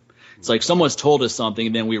about it. It's like someone's told us something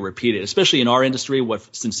and then we repeat it, especially in our industry,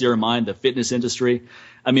 what Sincere Mind, the fitness industry.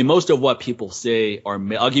 I mean, most of what people say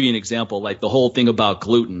I'll give you an example, like the whole thing about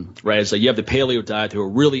gluten, right? It's like you have the paleo diet who are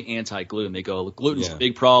really anti-gluten. They go, gluten's a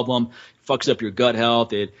big problem, fucks up your gut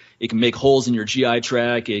health. It can make holes in your GI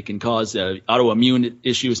tract. It can cause autoimmune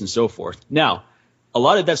issues and so forth. Now, a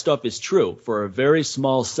lot of that stuff is true for a very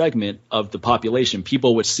small segment of the population,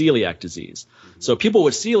 people with celiac disease. So people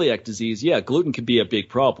with celiac disease, gluten can be a big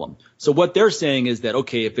problem. So what they're saying is that,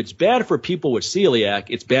 okay, if it's bad for people with celiac,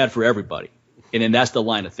 it's bad for everybody. And then that's the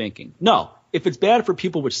line of thinking. No, if it's bad for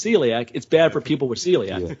people with celiac, it's bad for people with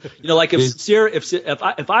celiac. Yeah. Like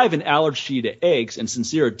if I have an allergy to eggs and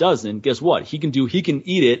Sincere doesn't, guess what? He can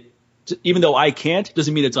eat it, even though I can't,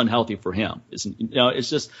 doesn't mean it's unhealthy for him. It's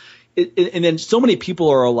just, and then so many people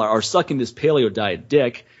are sucking this paleo diet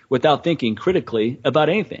dick without thinking critically about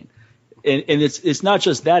anything. And it's not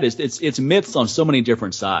just that, it's myths on so many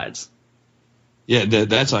different sides. Yeah,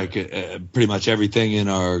 that's like pretty much everything in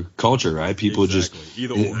our culture, right? People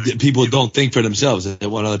people don't think for themselves. They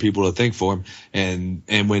want other people to think for them,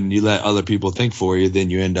 and when you let other people think for you, then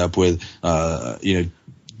you end up with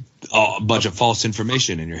a bunch of false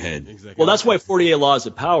information in your head. Exactly. Well, that's why 48 Laws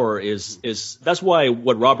of Power is that's why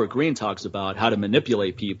what Robert Greene talks about, how to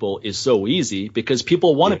manipulate people, is so easy, because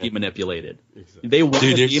people want to be manipulated. Exactly. They want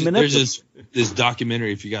to be manipulated. There's this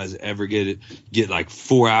documentary, if you guys ever get like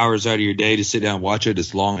 4 hours out of your day to sit down and watch it.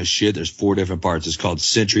 It's long as shit. There's 4 different parts. It's called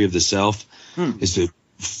Century of the Self. It's the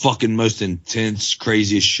fucking most intense,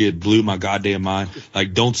 craziest shit. Blew my goddamn mind.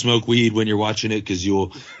 Like, don't smoke weed when you're watching it, because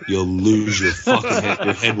you'll lose your fucking head.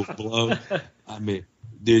 Your head will blow. I mean,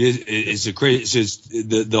 dude, it's a crazy. It's just,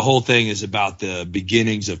 the whole thing is about the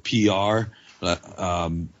beginnings of PR,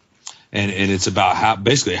 and it's about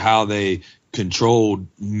how they controlled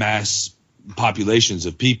mass populations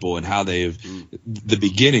of people, and how the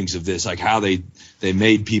beginnings of this, like how they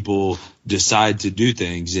made people decide to do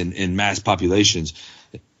things in mass populations.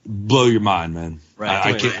 Blow your mind, man.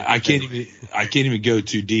 Right. I can't even go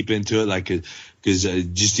too deep into it, like, because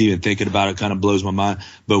just even thinking about it kind of blows my mind.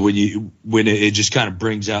 But when it just kind of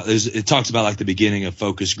brings out, it talks about like the beginning of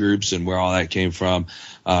focus groups and where all that came from.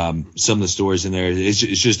 Some of the stories in there, it's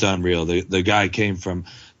just unreal. The guy came from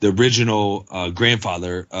the original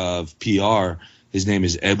grandfather of PR. His name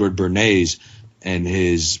is Edward Bernays, and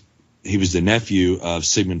his the nephew of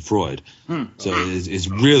Sigmund Freud. So it's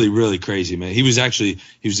really, really crazy, man. He was actually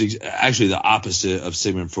the opposite of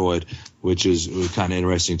Sigmund Freud, which was kind of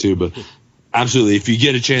interesting too. But absolutely, if you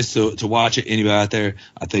get a chance to watch it, anybody out there,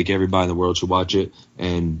 I think everybody in the world should watch it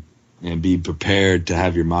and be prepared to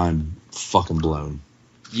have your mind fucking blown.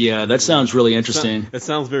 Yeah, that sounds really interesting. That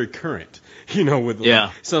sounds very current.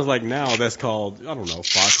 It sounds like now that's called, I don't know,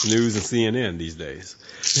 Fox News and CNN these days.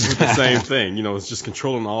 It's the same thing. It's just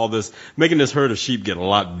controlling all this, making this herd of sheep get a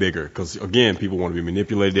lot bigger. Because, again, people want to be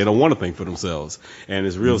manipulated. They don't want to think for themselves. And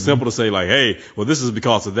it's real simple to say, like, hey, well, this is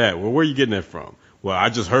because of that. Well, where are you getting that from? Well, I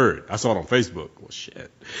just heard. I saw it on Facebook. Well,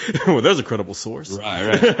 shit. Well, there's a credible source.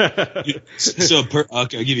 Right. So I'll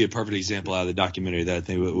give you a perfect example out of the documentary that I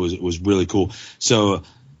think was really cool. So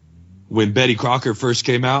when Betty Crocker first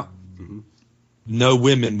came out, no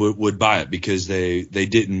women would buy it because they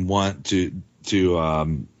didn't want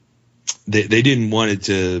they didn't want it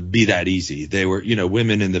to be that easy. They were,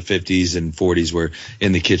 women in the 50s and 40s were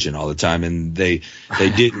in the kitchen all the time, and they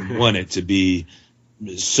didn't want it to be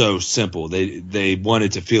so simple. They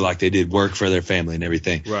wanted to feel like they did work for their family and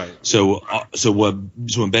everything. Right. So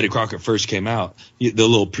when Betty Crocker first came out, the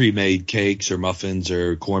little pre-made cakes or muffins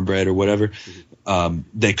or cornbread or whatever,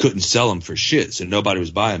 they couldn't sell them for shit, so nobody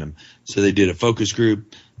was buying them. So they did a focus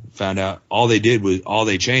group, found out all they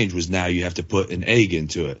changed was now you have to put an egg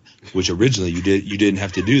into it, which originally you didn't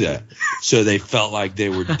have to do that. So they felt like they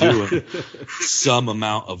were doing some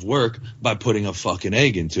amount of work by putting a fucking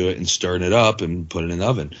egg into it and stirring it up and putting it in the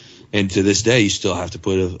oven. And to this day, you still have to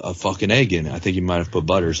put a fucking egg in it. I think you might have put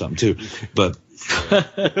butter or something too. But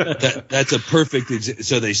that's a perfect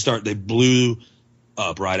so they blew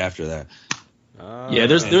up right after that.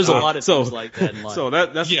 There's a lot of things like that in life. So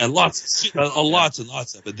that's lots and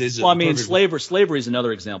lots of it. Well, I mean, slavery is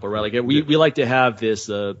another example, right? Like we like to have this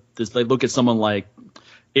like look at someone like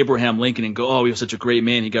Abraham Lincoln and go, oh, he was such a great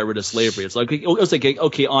man, he got rid of slavery. It's like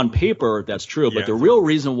okay, on paper that's true, but the real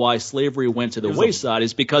reason why slavery went to the wayside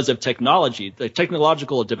is because of technology. The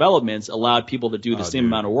technological developments allowed people to do the same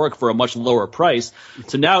amount of work for a much lower price.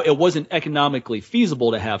 So now it wasn't economically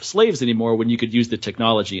feasible to have slaves anymore when you could use the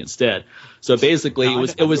technology instead. So basically,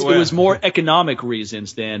 it was more economic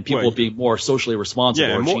reasons than people being more socially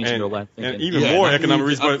responsible or changing their life thinking. And even more economic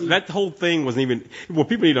reasons. But that whole thing wasn't even. Well,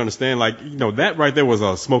 people need to understand, like, that right there was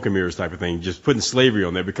a smoke and mirrors type of thing, just putting slavery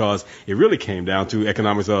on there, because it really came down to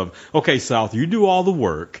economics of, okay, South, you do all the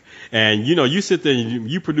work, and you sit there and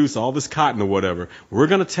you produce all this cotton or whatever. We're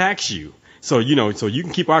going to tax you. So, so you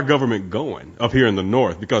can keep our government going up here in the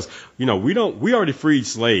North, because, we already freed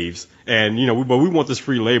slaves, and, but we want this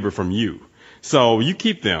free labor from you. So you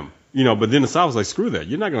keep them, but then the South was like, screw that.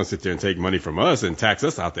 You're not going to sit there and take money from us and tax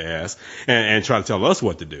us out the ass and try to tell us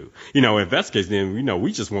what to do. If that's the case, then,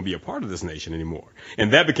 we just won't be a part of this nation anymore.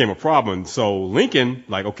 And that became a problem. So Lincoln,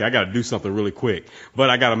 like, okay, I got to do something really quick,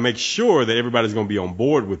 but I got to make sure that everybody's going to be on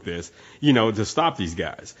board with this, to stop these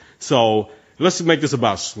guys. So let's make this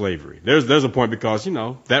about slavery. There's a point, because,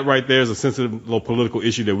 that right there is a sensitive little political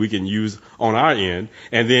issue that we can use on our end.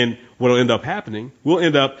 And then what'll end up happening,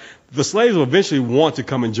 the slaves will eventually want to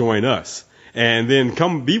come and join us and then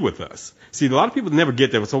come be with us. See, a lot of people never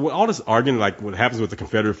get there. So all this arguing, like what happens with the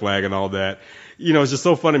Confederate flag and all that, it's just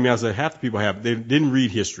so funny to me. I said half the people they didn't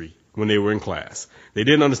read history when they were in class. They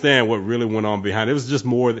didn't understand what really went on behind it. It was just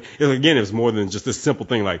more, it was more than just this simple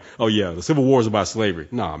thing like, oh yeah, the Civil War is about slavery.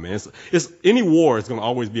 Nah, man, it's any war is going to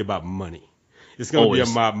always be about money. It's going to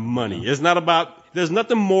be about money. It's not about, there's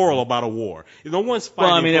nothing moral about a war. No one's fighting.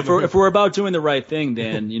 Well, I mean, if we're about doing the right thing,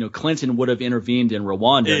 then, Clinton would have intervened in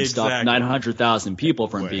Rwanda and stopped 900,000 people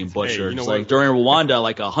from being butchered. It's like during Rwanda,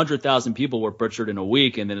 like 100,000 people were butchered in a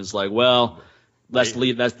week, and then it's like, well, let's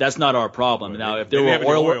leave. That's not our problem. Now, if there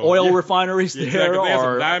were oil refineries there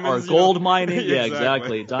or gold mining,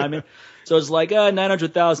 exactly, diamond. So it's like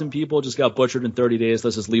 900,000 people just got butchered in 30 days.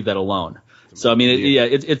 Let's just leave that alone. So I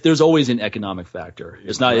mean, there's always an economic factor.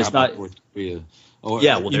 It's not. Well,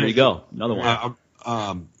 there you go. Another one.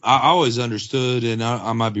 I always understood, and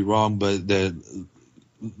I might be wrong, but the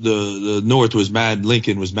North was mad.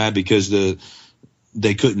 Lincoln was mad because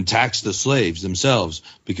they couldn't tax the slaves themselves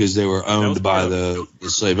because they were owned by the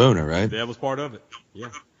slave owner, right? That was part of it. Yeah.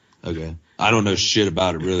 Okay. I don't know shit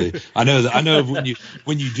about it really. I know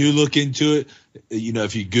when you do look into it,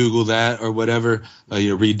 if you Google that or whatever,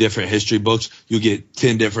 read different history books, you'll get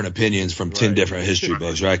 10 different opinions from 10 different history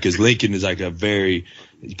books, right? Because Lincoln is like a very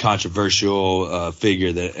controversial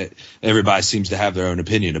figure that everybody seems to have their own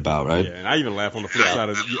opinion about, right? Yeah, and I even laugh on the flip side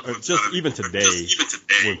of just even today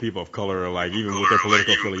when people of color are like, even with their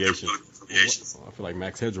political affiliations, affiliations. I feel like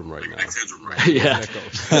Max Headroom right now. Yeah.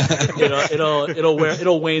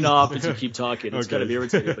 it'll wane off as you keep talking. It's kind of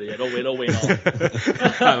irritating, but it'll wane off.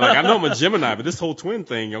 Like, I know I'm a Gemini, but this whole twin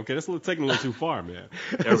thing, okay, that's taking a little too far, man.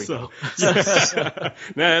 There we go.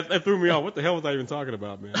 Now that threw me off. What the hell was I even talking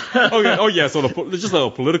about, man? Okay. Oh yeah. So just a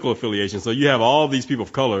political affiliation. So you have all these people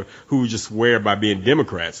of color who just swear by being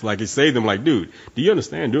Democrats. Like, you say them like, dude, do you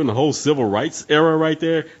understand? During the whole civil rights era right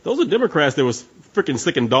there, those are Democrats that was freaking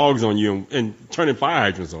sticking dogs on you and turning fire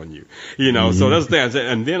hydrants on you. So that's the thing.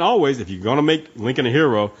 And then always, if you're gonna make Lincoln a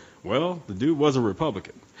hero, well, the dude was a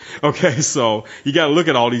Republican. Okay, so you got to look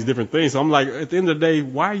at all these different things. So I'm like, at the end of the day,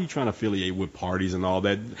 why are you trying to affiliate with parties and all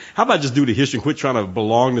that? How about just do the history and quit trying to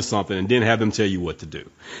belong to something and then have them tell you what to do?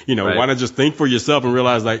 Right. Why not just think for yourself and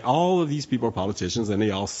realize, like, all of these people are politicians and they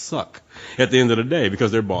all suck at the end of the day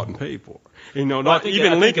because they're bought and paid for. I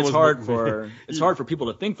think it's hard for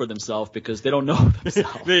people to think for themselves because they don't know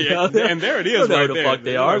themselves. And there it is, they don't know right who the there. fuck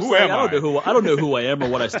they are. Who am I? I don't know who I am or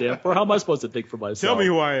what I stand for. How am I supposed to think for myself? Tell me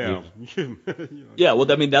who I am. Yeah,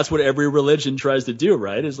 well, I mean, that's what every religion tries to do,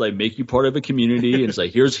 right? Is like make you part of a community, and it's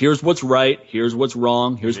like here's what's right, here's what's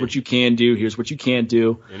wrong, here's what you can do, here's what you can't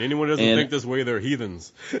do. And anyone who doesn't think this way, they're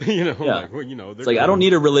heathens. It's like I don't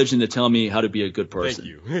need a religion to tell me how to be a good person.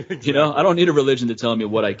 Thank you. Exactly. I don't need a religion to tell me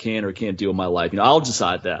what I can or can't do in my life. I'll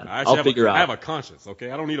decide that. I'll figure out. I have a conscience,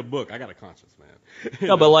 okay? I don't need a book. I got a conscience, man.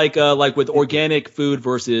 No, but like with organic food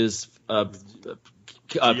versus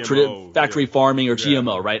factory farming or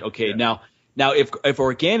GMO, right? Okay, Yeah. Now if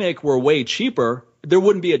organic were way cheaper, there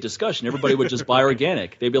wouldn't be a discussion. Everybody would just buy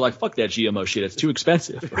organic. They'd be like, fuck that GMO shit. It's too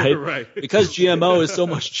expensive, right? Right. Because GMO is so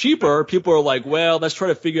much cheaper, people are like, well, let's try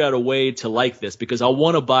to figure out a way to like this because I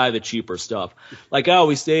want to buy the cheaper stuff. Like I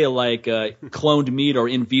always say, like cloned meat or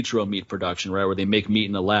in vitro meat production, right, where they make meat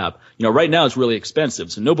in the lab. Right now it's really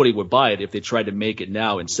expensive, so nobody would buy it if they tried to make it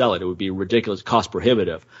now and sell it. It would be ridiculous, cost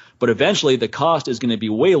prohibitive. But eventually the cost is going to be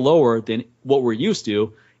way lower than what we're used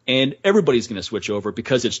to. And everybody's going to switch over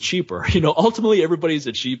because it's cheaper. Ultimately everybody's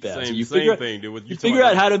a cheap ass. Same You figure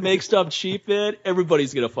out how to make stuff cheap, and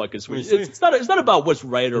everybody's going to fucking switch. It's not about what's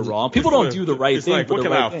right or wrong. People don't do the right thing. Like, what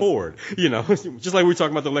can I afford? Just like we were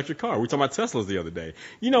talking about the electric car. We were talking about Teslas the other day.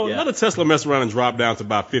 Let a Tesla mess around and drop down to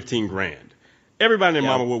about $15,000. Everybody and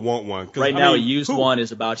their mama would want one. Right now, a used one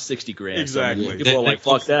is about $60,000. Exactly. So, people are like,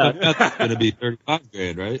 fuck that. That's going to be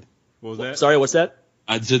 $35,000, right? What was that? Sorry, what's that?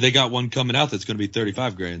 So they got one coming out that's going to be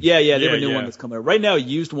 $35,000. Yeah, they have a new one that's coming out. Right now,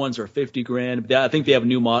 used ones are $50,000. I think they have a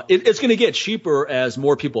new model. It's going to get cheaper as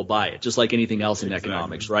more people buy it, just like anything else in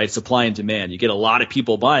economics, right? Supply and demand. You get a lot of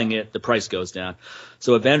people buying it, the price goes down.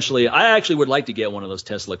 So eventually, I actually would like to get one of those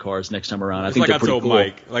Tesla cars next time around. I think they're pretty cool.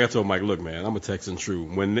 Like I told Mike, look, man, I'm a Texan true.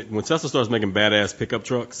 When Tesla starts making badass pickup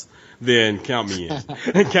trucks, then count me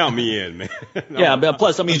in. Count me in, man. Yeah, but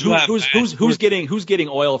plus, I mean, who's getting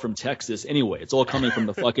oil from Texas anyway? It's all coming from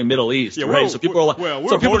the fucking Middle East, right? So people are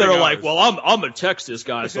like, well, I'm a Texas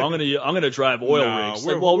guy, so I'm gonna drive oil rigs.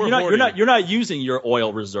 Like, well, you're not using your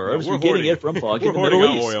oil reserves. You're getting it from fucking the Middle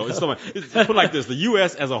East. Oil. It's put like this: the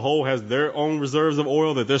U.S. as a whole has their own reserves of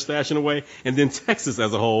oil that they're stashing away, and then Texas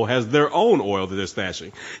as a whole has their own oil that they're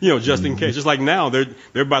stashing. Just in case. Just like now, they're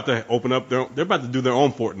about to open up they're about to do their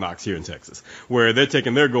own Fort Knox here in Texas, where they're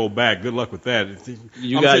taking their gold back. Good luck with that.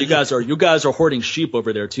 You guys are hoarding sheep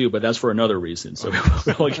over there too, but that's for another reason. So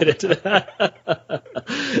we won't get into that.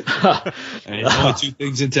 And only two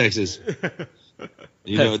things in Texas.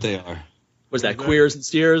 You know what they are. Was that queers and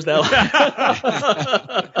steers? Is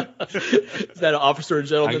that an officer and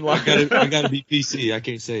gentleman line? I gotta be PC. I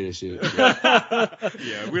can't say this shit. I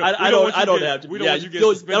don't have to.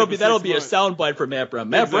 That'll be a soundbite for Matt Brown.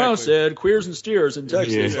 Matt Brown said queers and steers in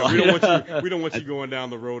Texas. Yeah, we don't want you going down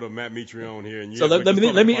the road of Matt Mitrione here. And so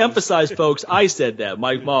let me emphasize, folks. I said that,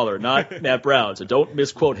 Mike Mahler, not Matt Brown. So don't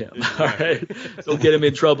misquote him. All right, don't get him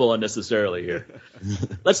in trouble unnecessarily here.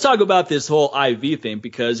 Let's talk about this whole IV thing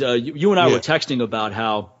because you and I were texting about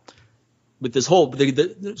how with this whole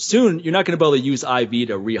soon you're not going to be able to use IV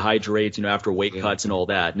to rehydrate, after weight cuts and all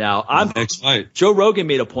that. Now, Joe Rogan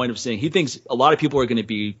made a point of saying he thinks a lot of people are going to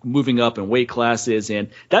be moving up in weight classes, and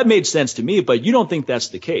that made sense to me. But you don't think that's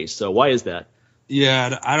the case, so why is that?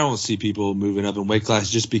 Yeah, I don't see people moving up in weight class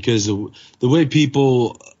just because of the way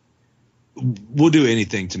people will do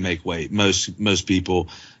anything to make weight. Most people,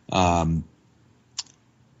 I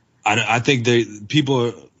think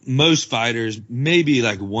most fighters, maybe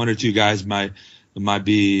like one or two guys might try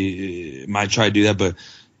to do that, but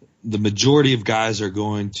the majority of guys are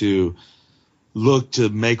going to look to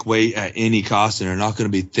make weight at any cost and are not going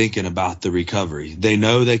to be thinking about the recovery. They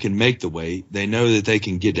know they can make the weight. They know that they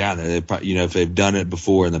can get down there. If they've done it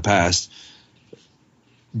before in the past.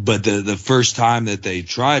 but the first time that they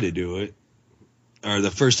try to do it, or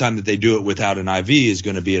the first time that they do it without an IV, is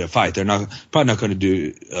going to be at a fight. They're probably not going to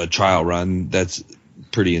do a trial run. That's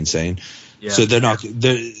pretty insane. Yeah. So they're not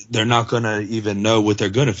going to even know what they're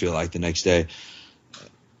going to feel like the next day.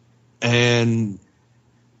 And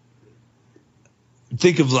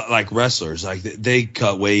think of like wrestlers, like they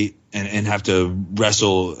cut weight and have to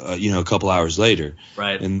wrestle, a couple hours later.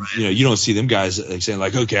 Right. And, you don't see them guys like saying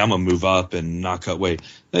like, okay, I'm going to move up and not cut weight.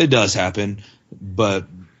 It does happen, but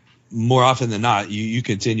more often than not, you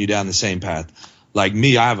continue down the same path. Like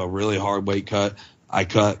me, I have a really hard weight cut. I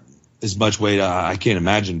cut as much weight. I can't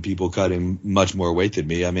imagine people cutting much more weight than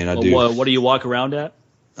me. I mean, I do. What do you walk around at?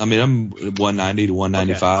 I mean, I'm 190 to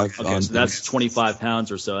 195. Okay, so that's 25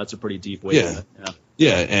 pounds or so. That's a pretty deep weight.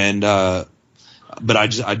 Yeah. And, but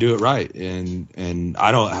I do it right. And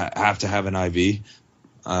I don't have to have an IV.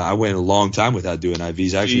 I went a long time without doing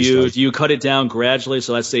IVs. Actually, do you cut it down gradually?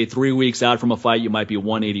 So let's say 3 weeks out from a fight, you might be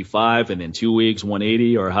 185, and then 2 weeks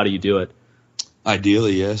 180, or how do you do it?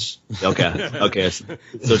 Ideally, yes. Okay. So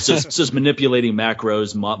it's just manipulating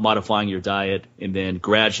macros, modifying your diet, and then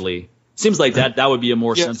gradually. Seems like that would be a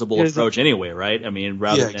more sensible approach anyway, right? I mean,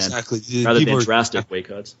 rather than drastic weight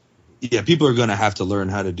cuts. Yeah, people are going to have to learn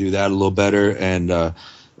how to do that a little better. And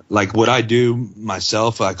like what I do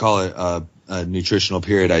myself, I call it a nutritional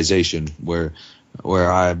periodization, where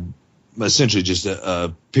I essentially just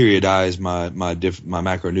periodize my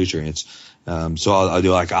macronutrients. So I'll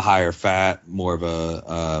do like a higher fat, more of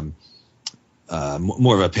a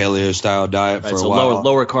paleo style diet for a while.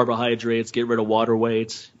 Lower carbohydrates, get rid of water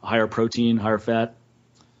weight, higher protein, higher fat.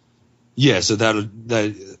 Yeah, so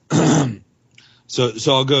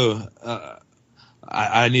so I'll go.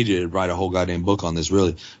 I need to write a whole goddamn book on this,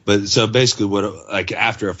 really. But so basically, like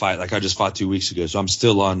after a fight, like I just fought 2 weeks ago, so I'm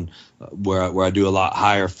still on where I do a lot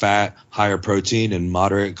higher fat, higher protein, and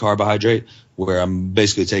moderate carbohydrate, where I'm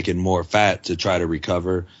basically taking more fat to try to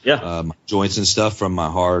recover my joints and stuff from my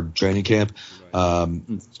hard training camp.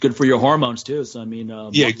 It's good for your hormones too. So I mean,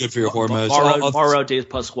 good for your hormones. Mauro de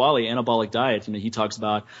Pasquale, anabolic diet. He talks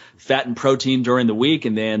about fat and protein during the week,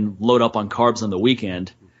 and then load up on carbs on the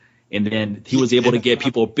weekend. And then he was able to get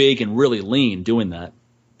people big and really lean doing that.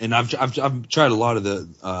 And I've tried a lot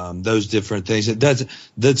of those different things.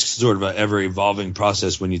 That's sort of an ever evolving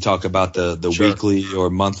process when you talk about the weekly or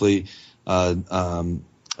monthly,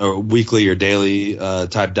 or weekly or daily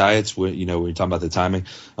type diets. When you're talking about the timing.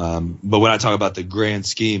 But when I talk about the grand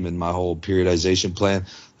scheme and my whole periodization plan,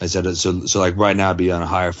 I said so like right now I'd be on a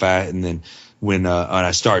higher fat, and then when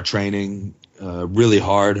I start training really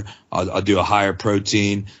hard, I'll do a higher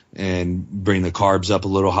protein and bring the carbs up a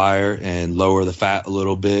little higher and lower the fat a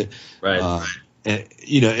little bit. Right.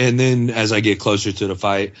 And then as I get closer to the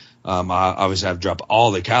fight, I obviously have to drop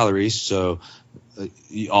all the calories. So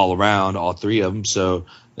all around, all three of them. So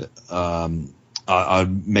I'll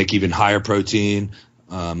make even higher protein.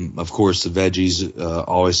 Of course, the veggies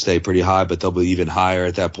always stay pretty high, but they'll be even higher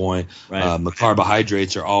at that point. Right. The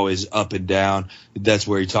carbohydrates are always up and down. That's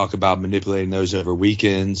where you talk about manipulating those over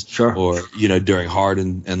weekends, or during hard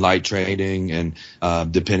and light training,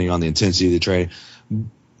 and depending on the intensity of the training.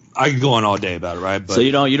 I could go on all day about it, right? But, so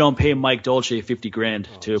you don't pay Mike Dolce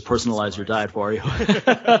 $50,000 to personalize your diet for you.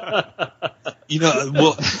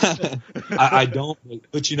 Well, I don't.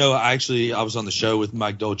 But I was on the show with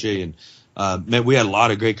Mike Dolce, and man, we had a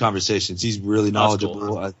lot of great conversations. He's really knowledgeable.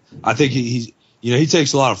 Cool. I think he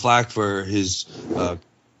takes a lot of flack for his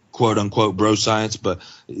quote unquote bro science, but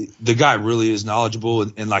the guy really is knowledgeable.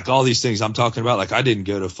 And like all these things I'm talking about, like I didn't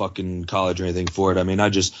go to fucking college or anything for it. I mean, I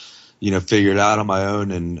just figured it out on my own,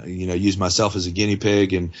 and use myself as a guinea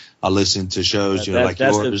pig, and I listen to shows like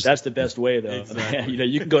yours. That's the best way, though. Exactly.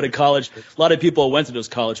 You can go to college. A lot of people went to those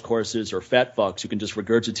college courses, or fat fucks who can just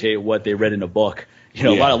regurgitate what they read in a book. A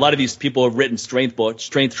lot of these people have written strength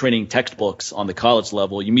training textbooks on the college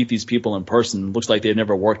level. You meet these people in person, it looks like they've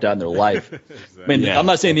never worked out in their life. Exactly. I mean, I'm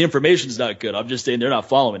not saying the information's not good. I'm just saying they're not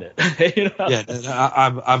following it.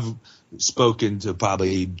 Yeah, I've spoken to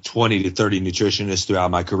probably 20 to 30 nutritionists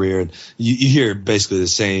throughout my career, and you hear basically the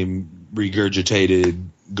same regurgitated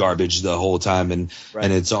garbage the whole time, and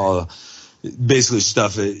it's all basically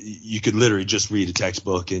stuff that you could literally just read a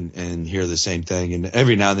textbook and hear the same thing. And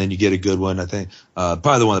every now and then you get a good one. I think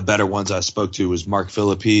probably one of the better ones I spoke to was Mark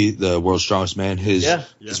Philippi, the world's strongest man. His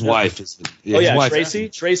wife is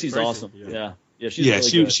Tracy's awesome. Yeah, she's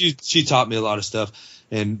really good. She taught me a lot of stuff.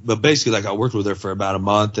 But basically, like, I worked with her for about a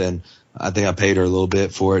month, and I think I paid her a little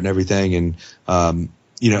bit for it and everything. And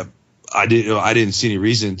I didn't see any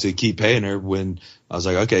reason to keep paying her when I was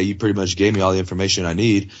like, okay, you pretty much gave me all the information I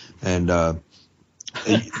need. And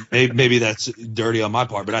Maybe that's dirty on my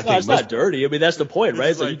part, but I think it's not dirty. I mean, that's the point,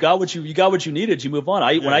 right? So you got what you needed. You move on.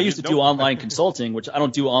 When I used to do online consulting, which I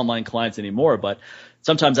don't do online clients anymore, but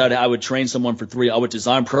sometimes I would train someone I would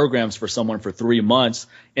design programs for someone for 3 months,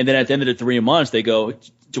 and then at the end of the 3 months, they go,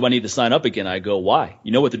 "Do I need to sign up again?" I go, "Why?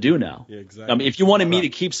 You know what to do now." Yeah, exactly. I mean, if you wanted me to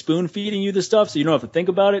keep spoon feeding you this stuff, so you don't have to think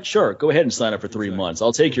about it, sure, go ahead and sign up for 3 months.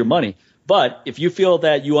 I'll take your money. But if you feel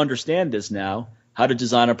that you understand this now, how to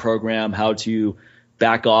design a program, how to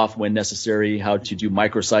back off when necessary, how to do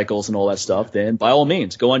microcycles and all that stuff, then by all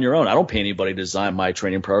means, go on your own. I don't pay anybody to design my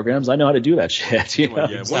training programs. I know how to do that shit. You know?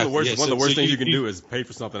 Yeah, Exactly. one of the worst things you can do is pay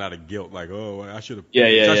for something out of guilt. Like, oh, I should have.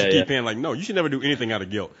 Keep paying. Like, no, you should never do anything out of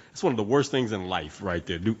guilt. It's one of the worst things in life, right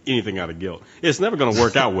there. Do anything out of guilt. It's never going to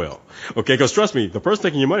work out well. Okay, because trust me, the person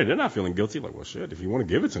taking your money, they're not feeling guilty. Like, well, shit, if you want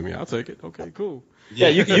to give it to me, I'll take it. Okay, cool. Yeah,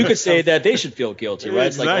 you could say that they should feel guilty, right?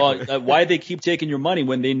 Exactly. It's like, why they keep taking your money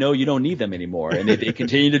when they know you don't need them anymore, and they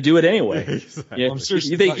continue to do it anyway. Exactly. Yeah, I'm sure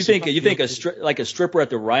you think a stripper at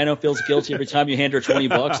the Rhino feels guilty every time you hand her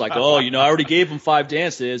 $20? Like, oh, I already gave him 5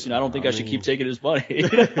 dances. I don't think I should keep taking his money.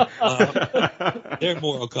 Their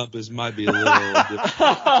moral compass might be a little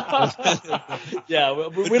different. Yeah,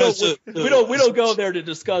 we don't go there to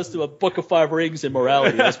discuss the Book of 5 Rings and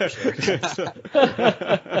morality. That's for sure.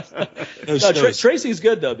 Tracy's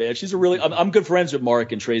good though, man. She's I'm good friends with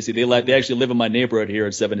Mark and Tracy. They actually live in my neighborhood here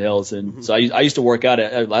in Seven Hills, and so I used to work out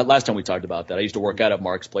at last time we talked about that. I used to work out at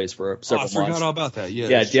Mark's place for several months. I forgot all about that. Yeah.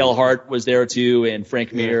 Yeah, Dale Hart was there too, and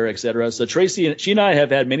Frank Mir, et cetera. So Tracy, she and I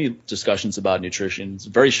have had many discussions about nutrition. She's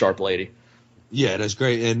a very sharp lady. Yeah, that's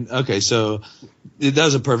great. And okay, so that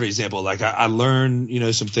was a perfect example. Like I learned,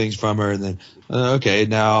 some things from her, and then okay,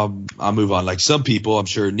 now I'll move on. Like some people, I'm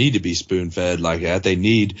sure, need to be spoon fed like that. They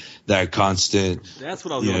need that constant. That's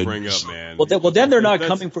what I was going to bring up, man. Well, then they're not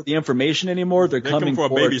coming for the information anymore. They're coming for a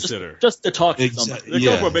babysitter, just to talk to somebody.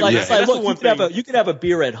 They're coming for a babysitter. Look, you could have a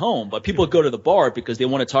beer at home, but people go to the bar because they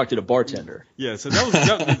want to talk to the bartender. Yeah, so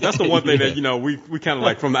that's the one thing that we kind of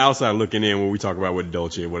like from the outside looking in when we talk about with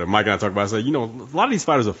Dolce or whatever. Mike and I talk about. I say, a lot of these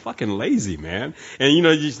fighters are fucking lazy, man. And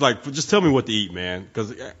just tell me what to eat, man,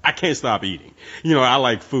 because I can't stop eating. I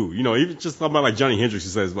like food. Even just talking about like Johnny Hendricks,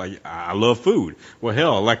 who says like I love food. Well,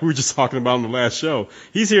 hell, like we were just talking about on the last show,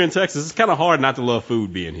 he's here in Texas. It's kind of hard not to love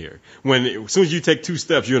food being here. As soon as you take 2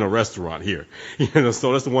 steps, you're in a restaurant here.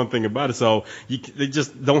 So that's the one thing about it. So they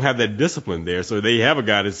just don't have that discipline there. So they have a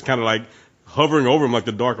guy that's kind of like hovering over him like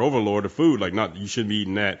the dark overlord of food. Like, not you shouldn't be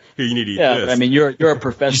eating that. Here, you need to eat this. I mean, you're a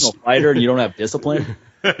professional fighter and you don't have discipline.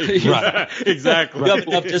 Right. Exactly. You have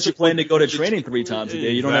enough discipline to go to training 3 times a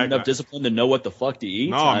day. You don't have enough discipline to know what the fuck to eat.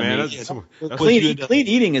 No, man. Clean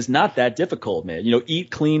eating is not that difficult, man.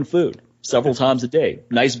 Eat clean food several times a day.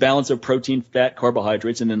 Nice balance of protein, fat,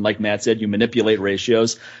 carbohydrates, and then, like Matt said, you manipulate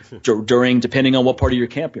ratios depending on what part of your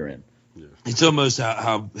camp you're in. It's almost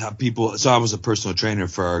how people. So I was a personal trainer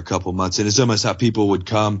for a couple months, and it's almost how people would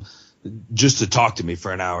come just to talk to me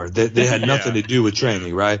for an hour. They had nothing to do with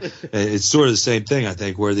training, right? It's sort of the same thing, I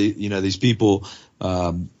think, where these people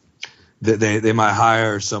they might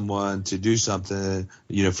hire someone to do something,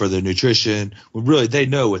 for their nutrition. Well, really, they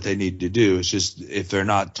know what they need to do. It's just if they're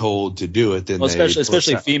not told to do it, then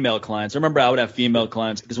especially female clients. I remember I would have female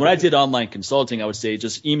clients because when I did online consulting, I would say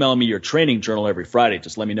just email me your training journal every Friday.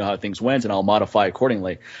 Just let me know how things went, and I'll modify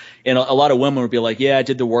accordingly. And a lot of women would be like, yeah, I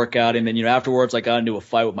did the workout, and then afterwards I got into a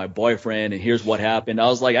fight with my boyfriend, and here's what happened. I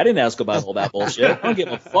was like, I didn't ask about all that bullshit. I don't give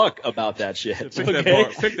a fuck about that shit.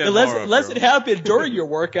 Unless it happened during your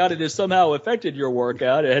workout and it somehow affected your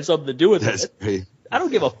workout, it had something to do with it. Great. I don't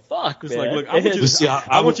give a fuck, man. Like,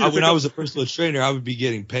 look, when I was a personal trainer, I would be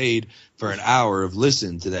getting paid for an hour of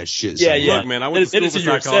listening to that shit. Yeah. Look, man, I went to school for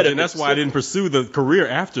psychology, and that's why I didn't pursue the career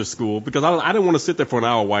after school, because I didn't want to sit there for an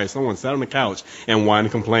hour while someone sat on the couch and whine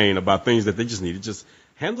and complain about things that they just needed. Just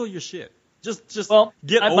handle your shit. Just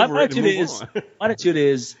get over it and move on. My attitude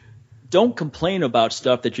is, don't complain about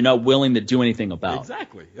stuff that you're not willing to do anything about.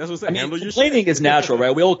 Exactly. That's what I'm saying. Handle your shit. Complaining is natural,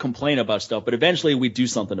 right? We all complain about stuff, but eventually we do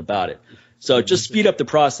something about it. So just speed up the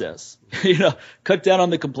process. Cut down on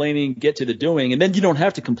the complaining, get to the doing, and then you don't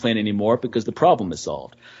have to complain anymore because the problem is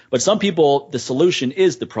solved. But some people, the solution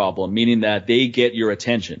is the problem, meaning that they get your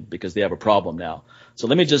attention because they have a problem now. So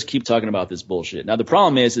let me just keep talking about this bullshit. Now, the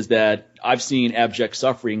problem is that I've seen abject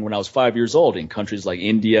suffering when I was 5 years old in countries like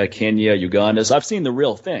India, Kenya, Uganda. So I've seen the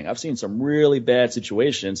real thing. I've seen some really bad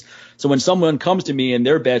situations. So when someone comes to me and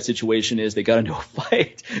their bad situation is they got into a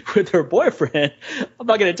fight with their boyfriend, I'm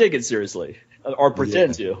not going to take it seriously or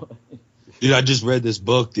pretend to. Dude, I just read this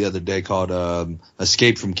book the other day called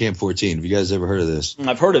Escape from Camp 14. Have you guys ever heard of this?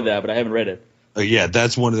 I've heard of that, but I haven't read it. yeah,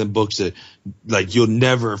 that's one of them books that like you'll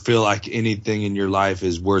never feel like anything in your life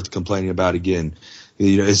is worth complaining about again.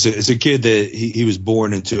 You know, it's a kid that he was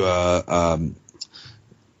born into a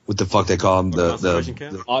what the fuck they call him, the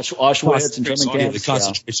Auschwitz and German camp, the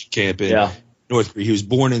concentration camp in North Korea. He was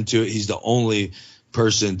born into it. He's the only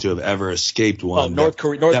person to have ever escaped one. Oh, North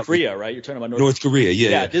Korea, right? You're talking about North Korea, yeah.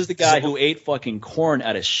 Yeah, this is the guy who ate fucking corn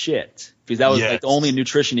out of shit because that was like the only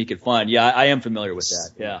nutrition he could find. Yeah, I am familiar with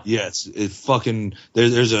that. Yeah. Yes, it fucking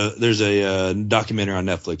there's a documentary on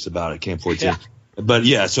Netflix about it, Camp 14. Yeah. But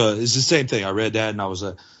yeah, so it's the same thing. I read that and I was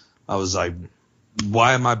like,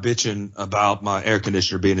 why am I bitching about my air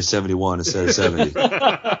conditioner being a 71 instead of 70?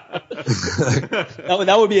 That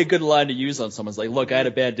would be a good line to use on someone's like, look, I had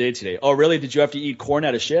a bad day today. Oh, really? Did you have to eat corn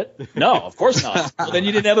out of shit? No, of course not. Well, then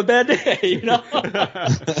you didn't have a bad day, you know?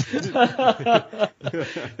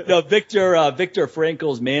 No, Viktor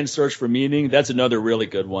Frankl's Man's Search for Meaning, that's another really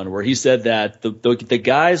good one where he said that the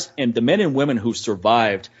guys and the men and women who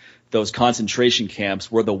survived those concentration camps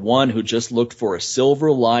were the one who just looked for a silver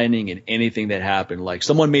lining in anything that happened. Like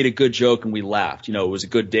someone made a good joke and we laughed, you know, it was a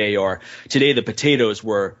good day, or today the potatoes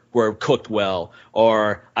were cooked well,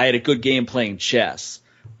 or I had a good game playing chess,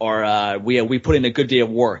 or we put in a good day of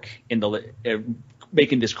work in the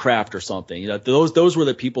making this craft or something. You know, those were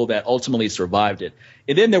the people that ultimately survived it.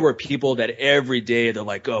 And then there were people that every day they're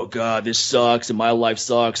like, oh God, this sucks and my life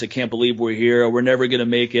sucks. I can't believe we're here. We're never going to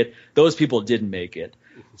make it. Those people didn't make it.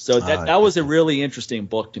 So that was a really interesting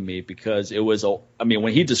book to me because it was,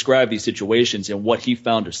 when he described these situations and what he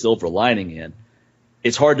found a silver lining in,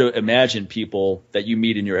 it's hard to imagine people that you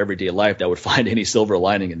meet in your everyday life that would find any silver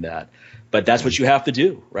lining in that. But that's what you have to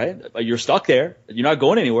do, right? You're stuck there. You're not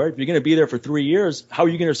going anywhere. If you're going to be there for 3 years, how are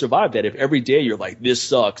you going to survive that if every day you're like, this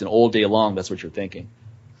sucks, and all day long that's what you're thinking?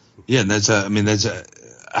 Yeah, and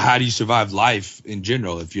how do you survive life in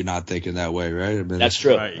general if you're not thinking that way, right? I mean, that's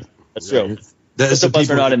true. Right. That's true. Most of us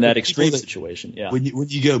are not in that extreme situation. Yeah. When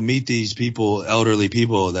you go meet these people, elderly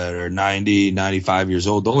people that are 90, 95 years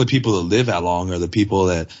old, the only people that live that long are the people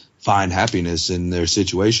that find happiness in their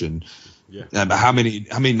situation. Yeah. How many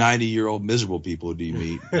 90-year-old miserable people do you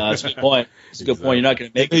meet? That's a good point. That's a good point. You're not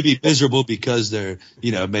going to make it. They may be miserable because they're,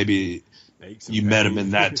 maybe you met them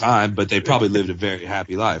in that time, but they probably lived a very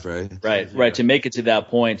happy life, right? Right. To make it to that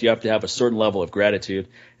point, you have to have a certain level of gratitude.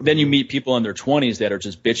 And then you meet people in their 20s that are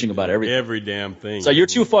just bitching about everything. Every damn thing. So you're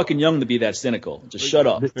too fucking young to be that cynical. Just shut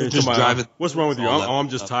up. Just driving. What's wrong with you? I'm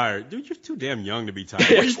just tired. Dude, you're too damn young to be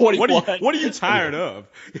tired. What are you tired of?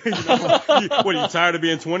 What are you tired of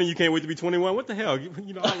being 20? You can't wait to be 21? What the hell?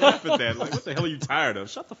 I laugh at that. Like, what the hell are you tired of?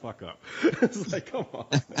 Shut the fuck up. It's like, come on.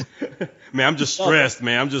 Man, I'm just stressed,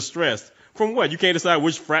 man. I'm just stressed. From what? You can't decide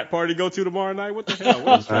which frat party to go to tomorrow night? What the hell? What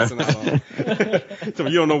are you stressing out on? So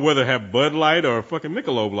you don't know whether to have Bud Light or fucking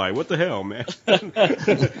Michelob Light. What the hell, man?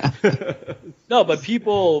 No, but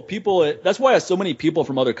people, that's why so many people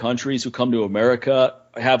from other countries who come to America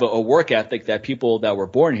have a work ethic that people that were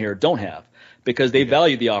born here don't have. Because they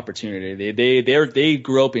value the opportunity. They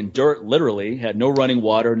grew up in dirt, literally, had no running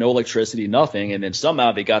water, no electricity, nothing, and then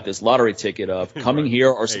somehow they got this lottery ticket of coming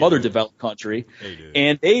here or some other developed country,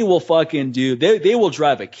 and they will fucking they will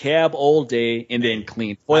drive a cab all day and then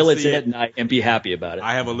clean toilets at night and be happy about it.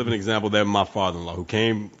 I have a living example there of my father-in-law who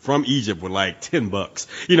came from Egypt with like $10.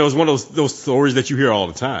 It's one of those stories that you hear all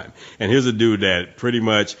the time. And here's a dude that pretty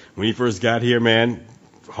much, when he first got here, man,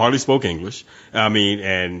 hardly spoke English.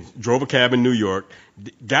 And drove a cab in New York,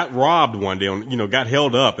 got robbed one day got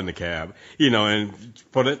held up in the cab, and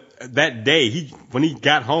for that day, when he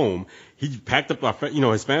got home, he packed up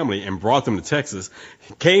his family and brought them to Texas,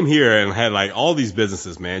 came here and had like all these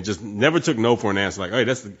businesses, man, just never took no for an answer. Like, hey,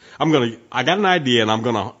 I got an idea and I'm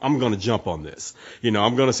going to jump on this.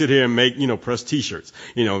 I'm going to sit here and make, press t-shirts.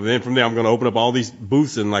 Then from there, I'm going to open up all these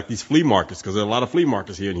booths in like these flea markets, because there are a lot of flea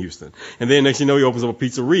markets here in Houston. And then next, he opens up a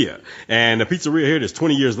pizzeria, and the pizzeria here that's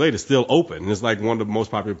 20 years later still open. And it's like one of the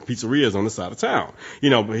most popular pizzerias on this side of town.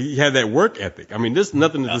 But he had that work ethic. I mean, there's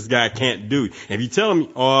nothing that this guy can't do. And if you tell him,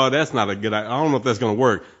 oh, that's not a good idea, I don't know if that's going to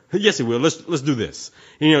work. Yes, it will. Let's do this.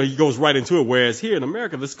 He goes right into it. Whereas here in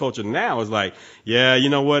America, this culture now is like, yeah, you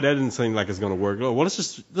know what? That didn't seem like it's going to work. Oh, well, let's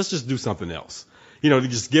just do something else. To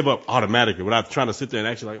just give up automatically without trying to sit there and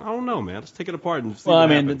actually like, I don't know, man. Let's take it apart and see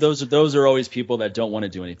what happens. Those are always people that don't want to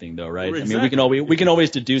do anything, though, right? Exactly. I mean, we can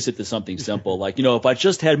always deduce it to something simple, like, if I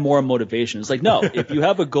just had more motivation. It's like, no, if you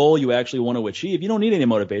have a goal you actually want to achieve, you don't need any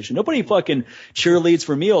motivation. Nobody fucking cheerleads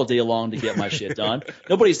for me all day long to get my shit done.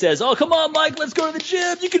 Nobody says, oh, come on, Mike, let's go to the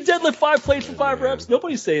gym. You can deadlift 5 plates for 5 reps.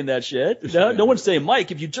 Nobody's saying that shit. No one's saying,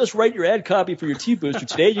 Mike, if you just write your ad copy for your T-Booster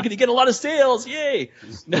today, you're going to get a lot of sales. Yay.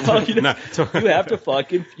 No, you have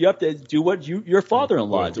to do what your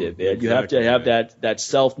father-in-law did, man. You have to have that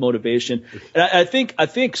self-motivation. And I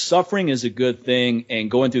think suffering is a good thing, and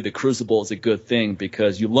going through the crucible is a good thing,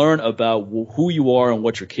 because you learn about who you are and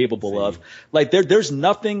what you're capable of. Like there's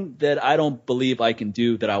nothing that I don't believe I can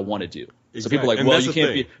do that I want to do. Exactly. So people are like, well, you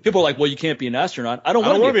can't be. People are like, well, you can't be an astronaut. I don't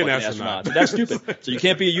want to be an astronaut. So that's stupid. So you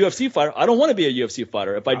can't be a UFC fighter. I don't want to be a UFC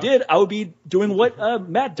fighter. If I did, I would be doing what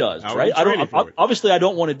Matt does, right? Obviously, I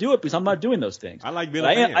don't want to do it because I'm not doing those things. I like being a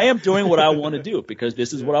fan. I am doing what I want to do because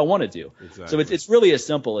this is what I want to do. Exactly. So it's really as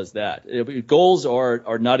simple as that. Goals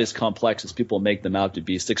are not as complex as people make them out to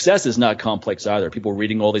be. Success is not complex either. People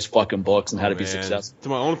reading all these fucking books on how to be successful.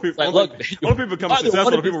 So only people become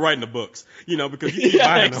successful are people writing the books, because you keep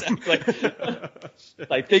buying them.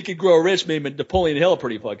 Like Think and Grow Rich made Napoleon Hill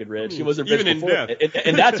pretty fucking rich. He wasn't rich before.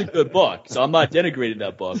 And that's a good book. So I'm not denigrating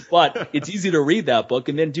that book. But it's easy to read that book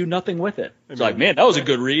and then do nothing with it. It's like, man, that was a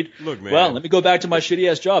good read. Look, man. Well, let me go back to my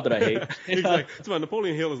shitty ass job that I hate. Exactly.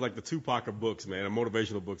 Napoleon Hill is like the Tupac of books, man, and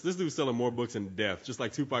motivational books. This dude's selling more books in death, just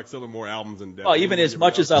like Tupac selling more albums in death. Oh, even as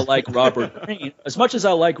much as I like Robert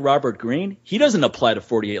Greene, he doesn't apply to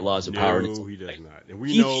 48 Laws of Power. No, he does not. And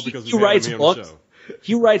we know because he writes books.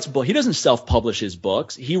 He writes books. He doesn't self-publish his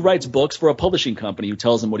books. He writes books for a publishing company who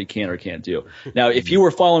tells him what he can or can't do. Now, if he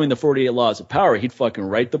were following the 48 Laws of Power, he'd fucking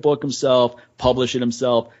write the book himself, publish it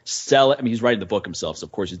himself, sell it. I mean, he's writing the book himself, so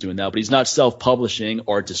of course he's doing that. But he's not self-publishing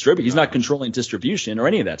or distributing. He's not controlling distribution or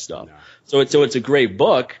any of that stuff. No. So it's a great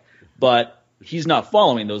book, but he's not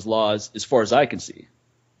following those laws as far as I can see.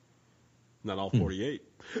 Not all 48.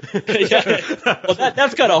 Well,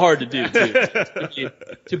 that's kind of hard to do too.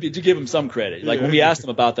 To give him some credit. Like when we asked him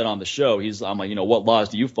about that on the show, I'm like, what laws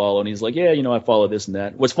do you follow? And he's like, yeah, I follow this and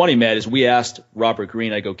that. What's funny, Matt, is we asked Robert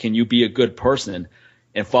Greene. I go, can you be a good person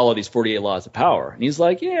and follow these 48 Laws of Power? And he's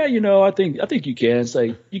like, yeah, I think you can. It's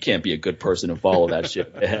like, you can't be a good person and follow that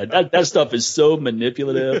shit. That stuff is so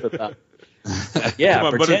manipulative.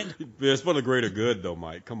 Pretend. It's for the greater good, though,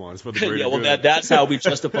 Mike. Come on, it's for the greater good. That's how we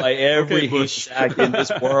justify every hate act in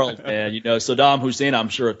this world, man. Saddam Hussein, I'm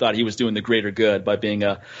sure, thought he was doing the greater good by being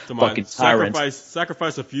a fucking tyrant.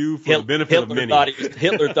 Sacrifice a few for the benefit of many.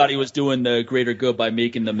 Hitler thought he was doing the greater good by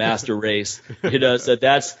making the master race. So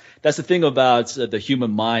that's the thing about the human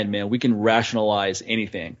mind, man. We can rationalize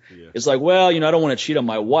anything. Yeah. It's like, well, I don't want to cheat on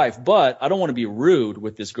my wife, but I don't want to be rude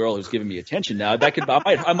with this girl who's giving me attention now.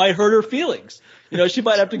 I might hurt her feelings. She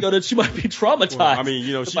might have to she might be traumatized. Well, I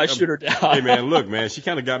mean, if I shoot her down. Hey, man, look, man, she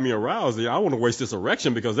kind of got me aroused. I want to waste this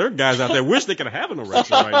erection because there are guys out there wish they could have an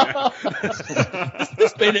erection right now.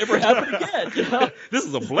 This may never happen again. This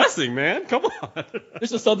is a blessing, man. Come on.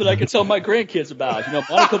 This is something I can tell my grandkids about.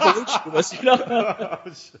 Monica Bellucci was,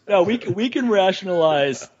 No, we can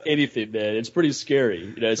rationalize anything, man. It's pretty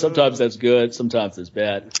scary. Sometimes that's good, sometimes it's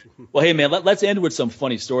bad. Well, hey, man, let's end with some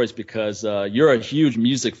funny stories because you're a huge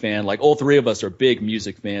music fan. Like all three of us are big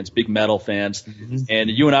music fans, big metal fans. Mm-hmm. And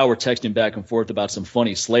you and I were texting back and forth about some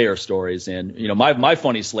funny Slayer stories. And, my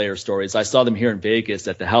funny Slayer stories, I saw them here in Vegas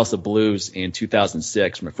at the House of Blues in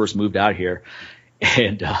 2006 when I first moved out here.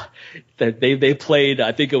 And they played,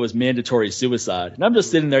 I think it was Mandatory Suicide. And I'm just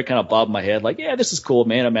sitting there kind of bobbing my head like, yeah, this is cool,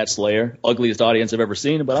 man. I'm at Slayer. Ugliest audience I've ever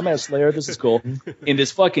seen, but I'm at Slayer. This is cool. And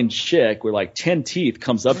this fucking chick with like 10 teeth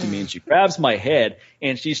comes up to me and she grabs my head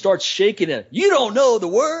and she starts shaking it. You don't know the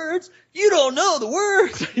words. You don't know the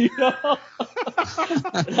words. And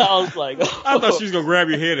I was like, oh. I thought she was going to grab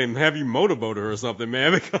your head and have you motorboat her or something,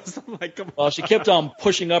 man, because I'm like, come on. Well, she kept on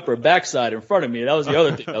pushing up her backside in front of me. That was the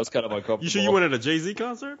other thing that was kind of uncomfortable. You sure you went at a Jay-Z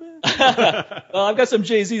concert, man? Well, I've got some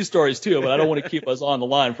Jay-Z stories too, but I don't want to keep us on the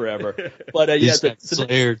line forever. But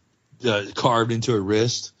Slayer carved into her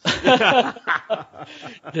wrist.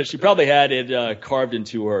 She probably had it carved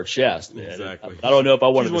into her chest. Man. Exactly. I don't know if I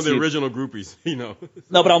wanted She's one of the original groupies, No,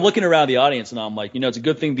 but I'm looking around the audience and I'm like, it's a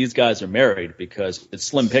good thing these guys are married because it's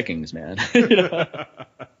slim pickings, man.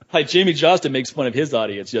 Like Jamie Johnston makes fun of his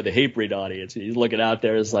audience, the Hatebreed audience. He's looking out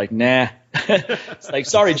there, it's like, nah. It's like,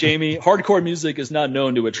 sorry, Jamie, hardcore music is not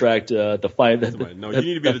known to attract the fine. No, you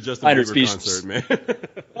need to be at a Justin Bieber concert, man.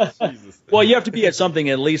 Jesus. Well, you have to be at something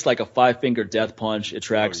at least like a Five Finger Death Punch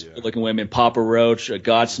attracts good-looking women, Papa Roach,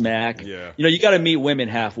 Godsmack. Yeah. You got to meet women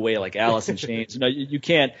halfway, like Alice in Chains. You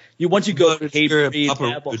can't. Once you go to Hatebreed,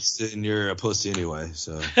 Papa Roach, then you're a pussy anyway.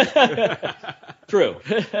 So. True.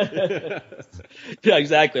 Yeah,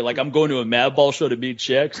 exactly. Like I'm going to a Madball show to meet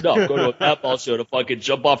chicks. No, I'm going to a Madball show to fucking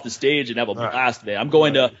jump off the stage and have a blast, man. I'm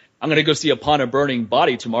going to go see Upon a Burning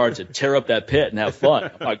Body tomorrow to tear up that pit and have fun.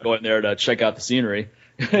 I'm not going there to check out the scenery.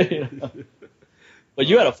 But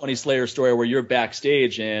you had a funny Slayer story where you're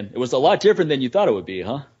backstage and it was a lot different than you thought it would be,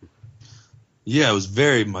 huh? Yeah, it was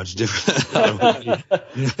very much different.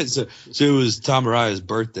 So it was Tom Araya's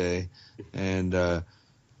birthday, and I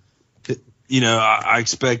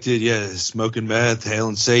expected, smoking meth,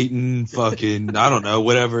 hailing Satan, fucking, I don't know,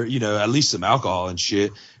 whatever, at least some alcohol and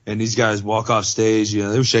shit. And these guys walk off stage, they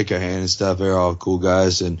would shake our hand and stuff. They're all cool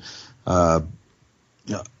guys, and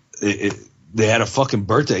they had a fucking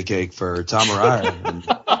birthday cake for Tom Araya. And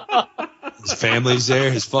his family's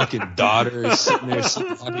there. His fucking daughter is sitting there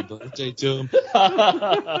singing happy birthday to him.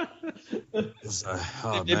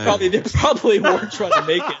 They probably weren't trying to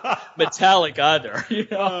make it metallic either.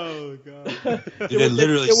 Oh god!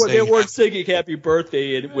 They weren't singing happy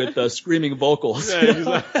birthday with screaming vocals.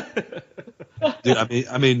 Yeah, dude,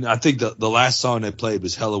 I mean, I think the last song they played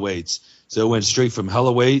was Hella Waits, so it went straight from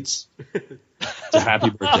Hella Waits to Happy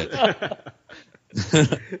Birthday.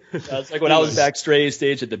 It's like when I was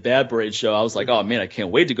backstage at the Bad Brains show, I was like, oh man, I can't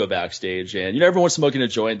wait to go backstage. And everyone's smoking a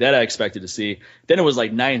joint. That I expected to see. Then it was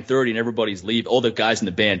like 9:30 and everybody's leaving. All the guys in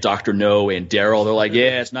the band, Dr. No and Daryl, they're like,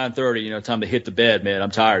 yeah, it's 9:30. Time to hit the bed, man.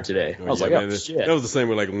 I'm tired today. I was like, oh shit. That was the same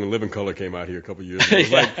way like when Living Color came out here a couple years ago. It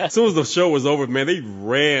was like, as soon as the show was over, man, they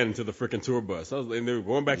ran to the freaking tour bus. And they were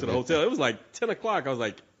going back to the hotel. It was like 10 o'clock. I was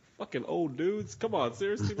like, fucking old dudes, come on,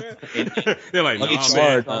 seriously, man. They're like, man,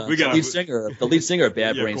 we got the lead singer of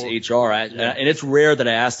Bad Brains, HR, and it's rare that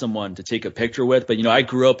I ask someone to take a picture with, but I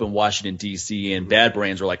grew up in Washington D.C. and Bad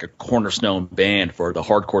Brains were like a cornerstone band for the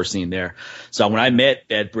hardcore scene there. So when I met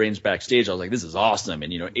Bad Brains backstage, I was like, this is awesome.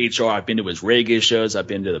 And HR, I've been to his reggae shows, I've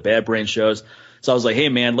been to the Bad Brains shows. So I was like, hey,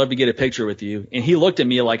 man, love to get a picture with you. And he looked at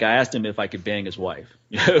me like I asked him if I could bang his wife.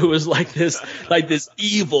 It was like this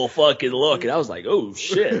evil fucking look. And I was like, oh,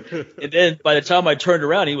 shit. And then by the time I turned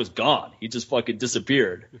around, he was gone. He just fucking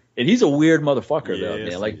disappeared. And he's a weird motherfucker, though,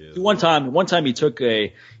 man. Like one time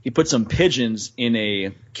he put some pigeons in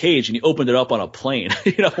a cage and he opened it up on a plane.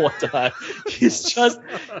 One time. He's just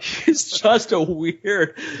a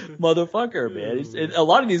weird motherfucker, man. A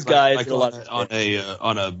lot of these guys.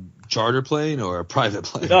 On a charter plane or a private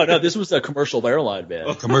plane? No, this was a commercial airline, man.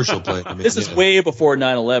 A commercial plane. This is way before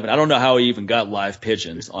 9/11. I don't know how he even got live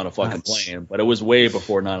pigeons on a fucking plane, but it was way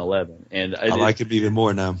before 9/11. And I like him even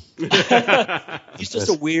more now. He's just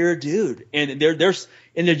a weird dude. And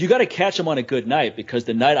you got to catch him on a good night, because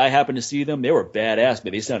the night I happened to see them, they were badass,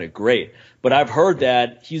 but they sounded great. But I've heard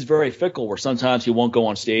that he's very fickle, where sometimes he won't go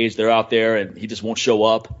on stage. They're out there and he just won't show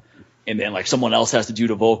up. And then like someone else has to do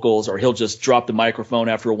the vocals, or he'll just drop the microphone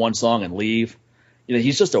after one song and leave.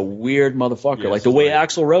 He's just a weird motherfucker, like the way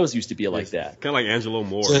Axl Rose used to be like that. Kind of like Angelo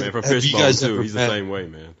Moore, man, from Fishbone too. He's the same way,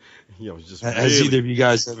 man. Has either of you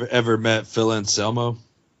guys ever met Phil Anselmo?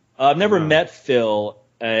 I've never met Phil.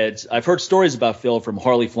 I've heard stories about Phil from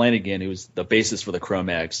Harley Flanagan, who's the bassist for the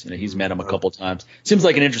Cro-Mags. He's met him a couple times. Seems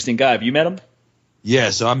like an interesting guy. Have you met him?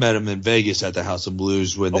 Yeah, so I met him in Vegas at the House of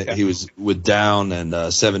Blues when he was with Down,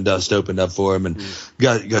 and Seven Dust opened up for him, and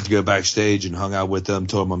got to go backstage and hung out with him.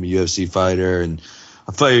 Told him I'm a UFC fighter, and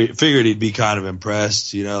I figured he'd be kind of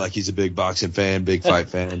impressed, like he's a big boxing fan, big fight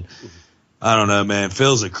fan. I don't know, man.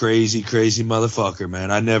 Phil's a crazy, crazy motherfucker,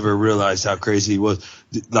 man. I never realized how crazy he was.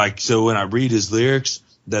 So when I read his lyrics,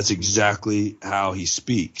 that's exactly how he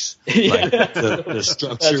speaks. Like the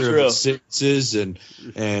structure of his sentences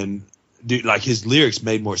and. Dude, like his lyrics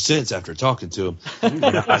made more sense after talking to him.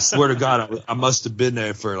 I swear to God, I must have been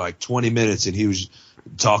there for like 20 minutes, and he was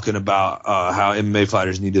talking about how MMA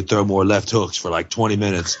fighters need to throw more left hooks for like 20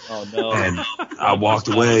 minutes. Oh no! And I walked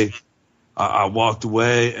away. I walked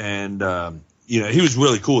away, and he was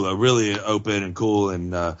really cool though, really open and cool,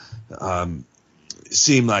 and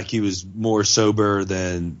seemed like he was more sober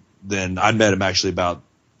than I met him actually about,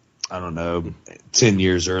 I don't know, 10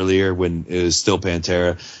 years earlier when it was still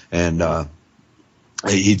Pantera, and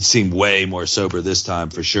he seemed way more sober this time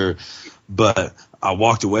for sure. But I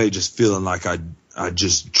walked away just feeling like I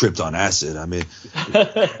just tripped on acid. I mean,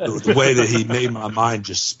 the way that he made my mind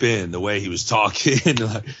just spin, the way he was talking,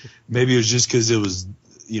 like, maybe it was just because it was,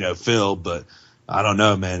 Phil, but I don't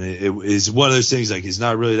know, man. It's one of those things, like, it's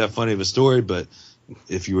not really that funny of a story, but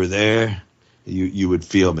if you were there, you would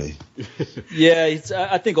feel me. Yeah,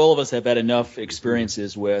 I think all of us have had enough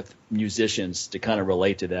experiences with musicians to kind of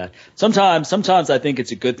relate to that. Sometimes I think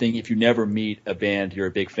it's a good thing if you never meet a band you're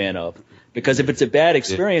a big fan of, because if it's a bad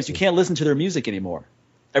experience, you can't listen to their music anymore.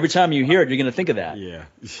 Every time you hear it, you're going to think of that. Yeah.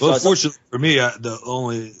 Well, fortunately for me, the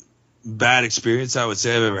only bad experience I would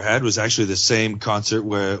say I've ever had was actually the same concert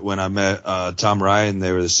when I met Tom Ryan.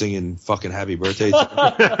 They were singing fucking Happy Birthday.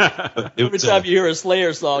 Every time you hear a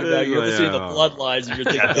Slayer song, now you're listening to the Bloodlines and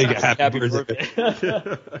you're thinking Happy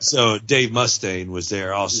Birthday. So Dave Mustaine was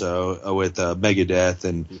there also with Megadeth,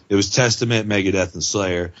 and it was Testament, Megadeth, and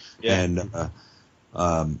Slayer. Yeah. And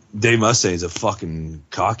Dave Mustaine's a fucking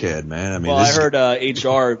cockhead, man. I mean, I heard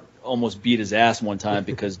HR almost beat his ass one time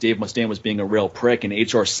because Dave Mustaine was being a real prick, and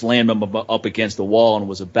HR slammed him up against the wall and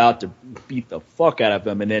was about to beat the fuck out of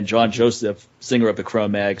him. And then John Joseph, singer of the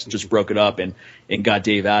Cro-Mags, just broke it up and got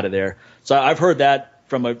Dave out of there. So I've heard that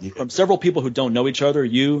from several people who don't know each other.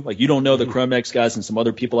 You don't know the Cro-Mags guys, and some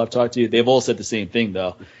other people I've talked to. They've all said the same thing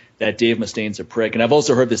though, that Dave Mustaine's a prick. And I've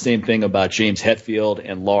also heard the same thing about James Hetfield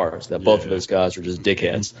and Lars, that both of those guys are just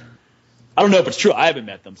dickheads. I don't know if it's true. I haven't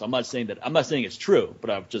met them, so I'm not saying it's true, but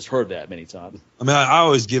I've just heard that many times. I mean, I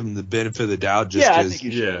always give them the benefit of the doubt, just I think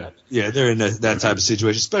you should. Yeah, they're in that type of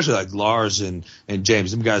situation, especially like Lars and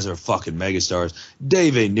James. Them guys are fucking megastars.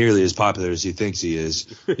 Dave ain't nearly as popular as he thinks he is.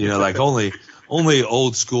 You know, like only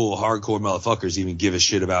old school hardcore motherfuckers even give a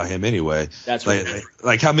shit about him anyway. That's right.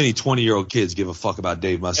 Like how many 20-year-old kids give a fuck about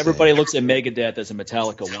Dave Mustaine? Everybody looks at Megadeth as a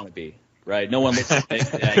Metallica wannabe. Right, no one looks at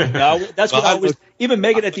Megadeth. No, that's what I always. Even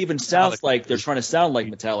Megadeth even sounds like they're trying to sound like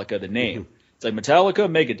Metallica. The name, it's like Metallica,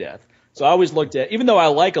 Megadeth. So I always looked at, even though I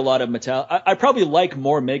like a lot of Metallica, I probably like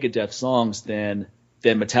more Megadeth songs than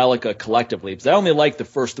Metallica collectively, because I only like the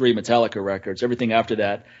first 3 Metallica records. Everything after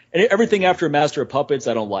that, and everything after Master of Puppets,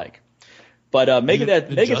 I don't like. But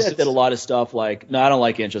Megadeth did a lot of stuff like, no, I don't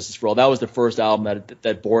like Injustice for All. That was the first album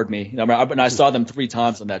that bored me. You know, I saw them 3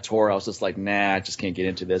 times on that tour. I was just like, nah, I just can't get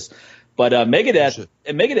into this. But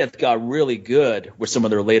Megadeth got really good with some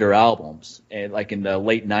of their later albums, and like in the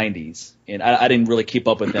late '90s. And I didn't really keep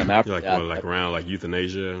up with them after that. Like around like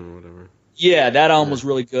Euthanasia or whatever. Yeah, that album was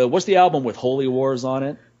really good. What's the album with Holy Wars on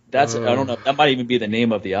it? I don't know. That might even be the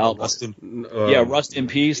name of the album. Rust in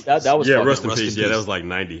Peace. That was Rust in Peace. Yeah, that was like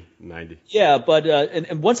 90. Yeah, but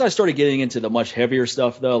and once I started getting into the much heavier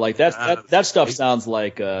stuff though, like that stuff sounds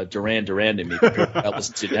like Duran Duran to me compared to what I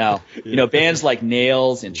listen to now. You know, bands like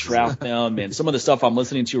Nails and Trout Them and some of the stuff I'm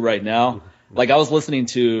listening to right now. Like I was listening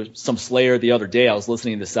to some Slayer the other day. I was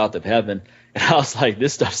listening to South of Heaven. And I was like,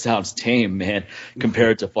 this stuff sounds tame, man,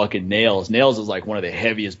 compared to fucking Nails. Nails is like one of the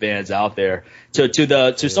heaviest bands out there.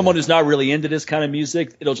 To someone who's not really into this kind of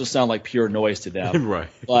music, it'll just sound like pure noise to them. Right.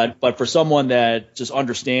 But for someone that just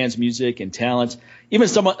understands music and talent, even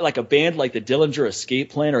someone like a band like the Dillinger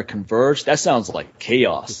Escape Plan or Converge, that sounds like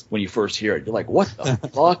chaos when you first hear it. You're like, what the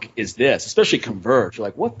fuck is this? Especially Converge. You're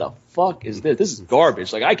like, what the fuck is this? This is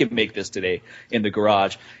garbage. Like I could make this today in the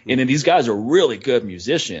garage. And then these guys are really good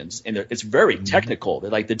musicians, and it's very technical. They're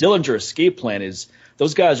like the Dillinger Escape Plan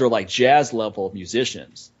those guys are like jazz level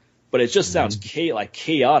musicians. But it just sounds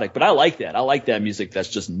chaotic. But I like that. I like that music that's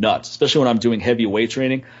just nuts, especially when I'm doing heavy weight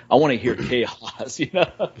training. I want to hear chaos, you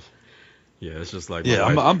know? Yeah, it's just like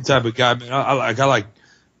I'm the type of guy, man. I like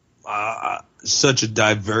such a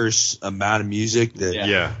diverse amount of music that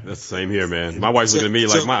that's the same here, man. My wife's looking at me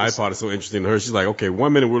like my iPod is so interesting to her. She's like, okay,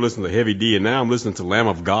 1 minute we're listening to Heavy D, and now I'm listening to Lamb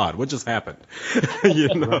of God. What just happened? You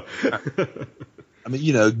know. I mean,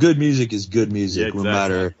 you know, good music is good music, exactly. No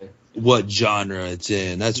matter what genre it's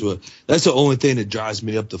in. That's the only thing that drives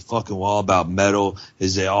me up the fucking wall about metal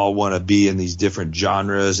is they all want to be in these different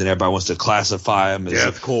genres and everybody wants to classify them as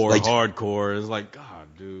deathcore, hardcore. It's like, God,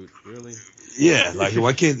 dude, really? Yeah, like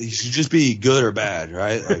why can't you should just be good or bad,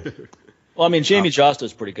 right? Like, well, I mean, Jamie Josta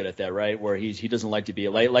is pretty good at that, right? Where he doesn't like to be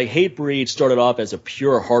like Hatebreed started off as a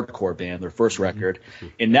pure hardcore band, their first record,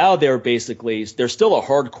 and now they're still a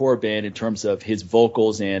hardcore band in terms of his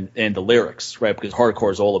vocals and the lyrics, right? Because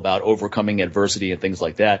hardcore is all about overcoming adversity and things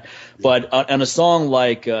like that. But on a song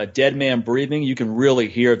like Dead Man Breathing, you can really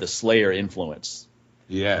hear the Slayer influence.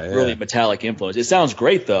 Yeah. Really metallic influence. It sounds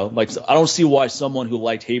great though. Like I don't see why someone who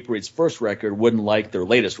liked Hatebreed's first record wouldn't like their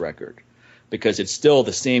latest record. Because it's still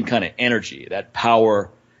the same kind of energy, that power,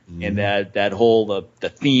 and that whole the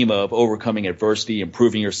theme of overcoming adversity,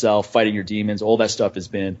 improving yourself, fighting your demons. All that stuff has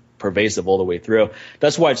been pervasive all the way through.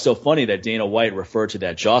 That's why it's so funny that Dana White referred to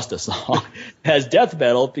that Josta song as death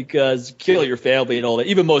metal, because kill your family and all that.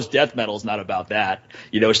 Even most death metal is not about that.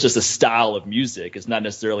 You know, it's just a style of music. It's not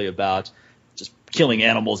necessarily about just killing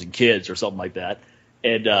animals and kids or something like that.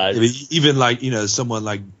 And even like, you know, someone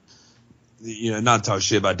like, you know, not talk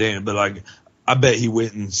shit about Dana, but like, I bet he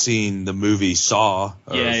went and seen the movie Saw.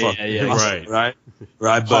 Right.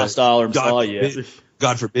 But Hostile or Saw,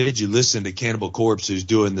 God forbid you listen to Cannibal Corpse who's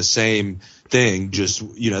doing the same thing. Just,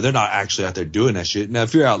 you know, they're not actually out there doing that shit. Now,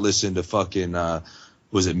 if you're out listening to fucking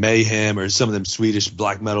was it Mayhem or some of them Swedish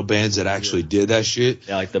black metal bands that actually did that shit.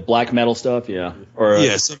 Yeah, like the black metal stuff, yeah. Or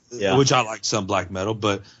which I like some black metal,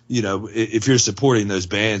 but if you're supporting those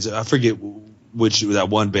bands, I forget which that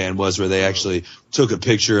one band was where they actually took a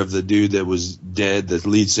picture of the dude that was dead, the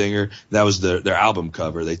lead singer. That was their album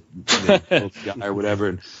cover. They the guy or whatever,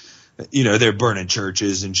 and they're burning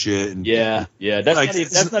churches and shit. And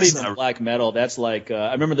that's not even black metal. That's like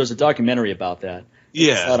I remember there's a documentary about that.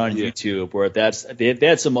 Yeah, it's out on YouTube where they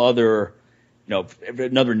had some other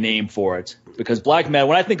another name for it, because black metal.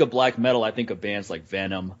 When I think of black metal, I think of bands like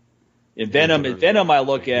Venom. In Venom, I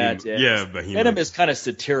look at Venom is kind of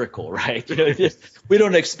satirical, right? We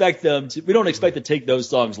don't expect to take those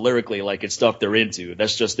songs lyrically like it's stuff they're into.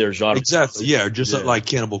 That's just their genre. Exactly. Yeah, just like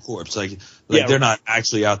Cannibal Corpse. Like they're not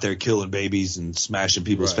actually out there killing babies and smashing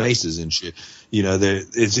people's faces and shit.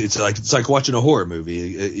 It's like watching a horror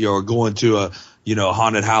movie or going to a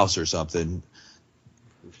haunted house or something.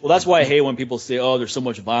 Well, that's why I hate when people say, "Oh, there's so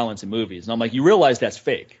much violence in movies," and I'm like, you realize that's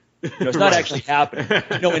fake. It's not actually happening.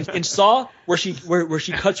 In Saw, where she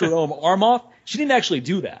cuts her own arm off, she didn't actually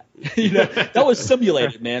do that. That was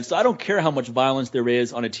simulated, man. So I don't care how much violence there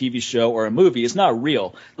is on a TV show or a movie. It's not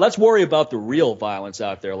real. Let's worry about the real violence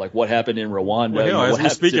out there, like what happened in Rwanda. Well, hell, as we're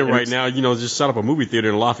speaking right now, just shut up a movie theater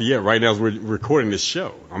in Lafayette right now as we're recording this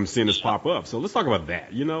show. I'm seeing this pop up. So let's talk about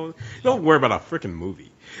that. Don't worry about a freaking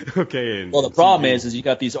movie. Okay. Well, the problem is you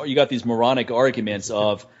got these moronic arguments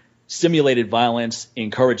of simulated violence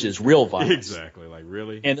encourages real violence. Exactly. Like,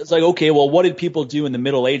 really? And it's like, okay, well, what did people do in the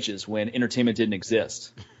Middle Ages when entertainment didn't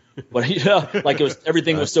exist? But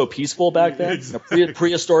everything was so peaceful back then. Exactly.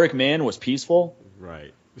 Prehistoric man was peaceful.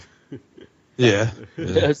 Right. Yeah.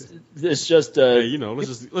 It's just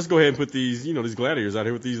let's go ahead and put these these gladiators out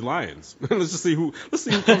here with these lions. let's see who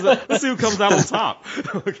comes out on top.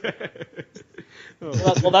 Okay.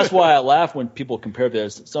 Well, that's why I laugh when people compare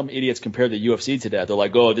this. Some idiots compare the UFC to that. They're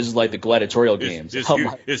like, "Oh, this is like the gladiatorial games."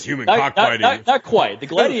 It's human cockfighting. Not quite. The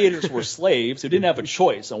gladiators were slaves who didn't have a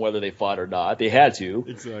choice on whether they fought or not. They had to.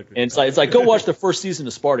 Exactly. And it's like go watch the first season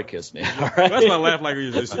of Spartacus, man. All right? That's why I laugh. Like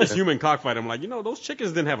it's human cockfighting. I'm like, those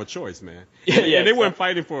chickens didn't have a choice, man. Yeah, and they weren't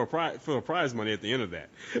fighting for a prize money at the end of that.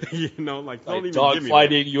 Like don't even dog give me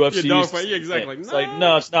fighting, that. UFC. Yeah, dog fight. Yeah, exactly.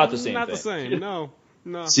 No, it's not the same. Not the same. No.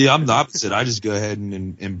 See, I'm the opposite. I just go ahead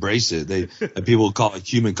and embrace it. And people call it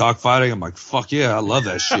human cockfighting. I'm like, fuck yeah, I love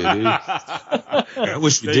that shit, dude. I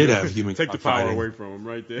wish we did have human cockfighting. Take the power away from them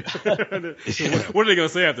right there. What are they gonna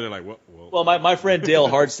say after? They're like, well, my friend Dale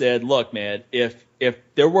Hart said, look, man, if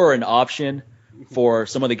there were an option for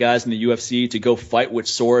some of the guys in the UFC to go fight with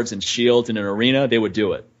swords and shields in an arena, they would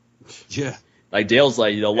do it. Yeah. Like Dale's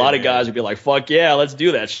like, a lot of guys would be like, fuck yeah, let's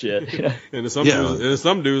do that shit. And there's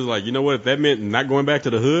some dudes like, you know what, if that meant not going back to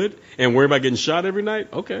the hood and worry about getting shot every night,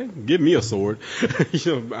 okay, give me a sword.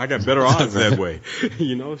 I got better odds that way.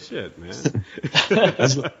 Shit, man.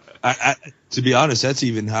 That's what, to be honest, that's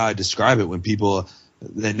even how I describe it when people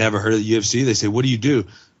that never heard of the UFC, they say, what do you do?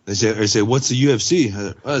 They say, what's the UFC?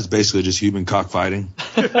 Well, it's basically just human cockfighting.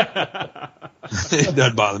 It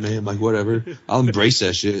doesn't bother me. I'm like, whatever. I'll embrace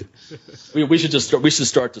that shit. We should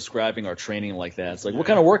start describing our training like that. It's like, what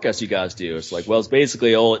kind of workouts you guys do? It's like, well, it's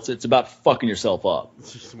basically it's about fucking yourself up.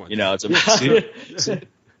 It's about.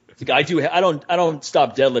 I don't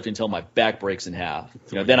stop deadlifting until my back breaks in half.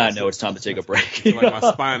 Then I know it's time to take a break. Like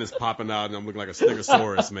my spine is popping out and I'm looking like a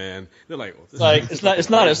Stegosaurus, man. They're like, it's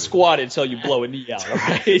not a squat until you blow a knee out, all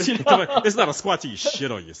right? It's not a squat till you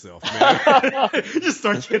shit on yourself, man. You just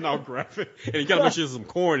start getting all graphic, and you gotta make sure there's some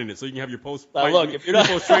corn in it so you can have your post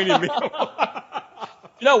training meal.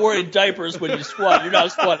 You're not wearing diapers when you squat. You're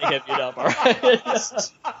not squatting heavy enough, all right?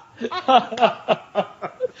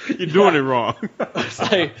 You're doing it wrong. It's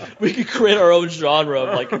like we could create our own genre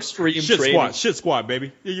of like extreme training. Shit squat,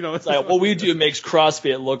 baby. It's like what we do makes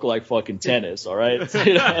CrossFit look like fucking tennis. All right.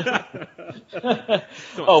 Final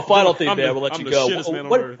thing, man. We'll let you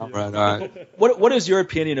go. All right. What is your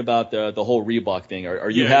opinion about the whole Reebok thing?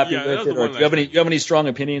 Are you happy with it, or do you have any strong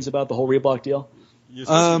opinions about the whole Reebok deal?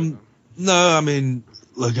 No, I mean,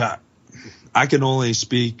 look, I can only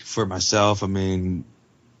speak for myself. I mean,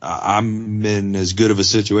 I'm in as good of a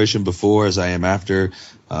situation before as I am after.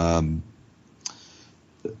 The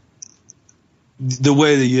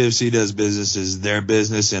way the UFC does business is their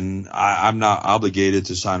business, and I'm not obligated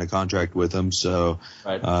to sign a contract with them. So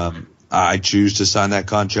I choose to sign that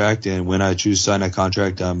contract, and when I choose to sign that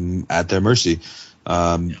contract, I'm at their mercy.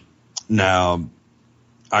 Now,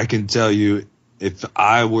 I can tell you, if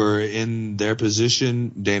I were in their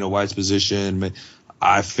position, Dana White's position,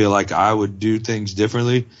 I feel like I would do things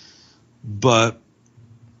differently. But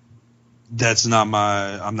I'm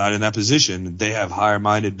not in that position. They have higher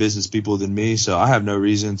minded business people than me, so I have no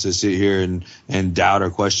reason to sit here and doubt or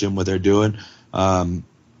question what they're doing. Beyond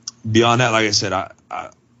that, like I said,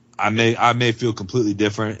 I may feel completely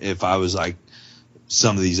different if I was like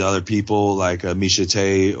some of these other people, like Misha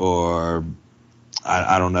Tate, or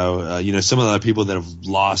I don't know, some of the other people that have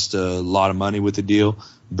lost a lot of money with the deal.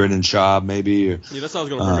 Brendan Schaub, maybe. Or, yeah, that's what I was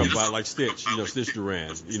going to bring up about, like Stitch, Stitch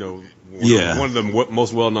Duran. One of the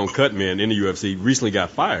most well-known cut men in the UFC recently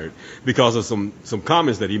got fired because of some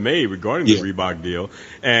comments that he made regarding the Reebok deal.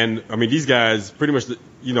 And, I mean, these guys pretty much with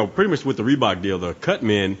the Reebok deal, the cut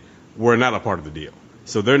men were not a part of the deal.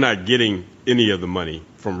 So they're not getting any of the money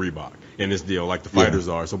from Reebok in this deal like the fighters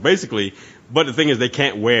are. So basically, but the thing is they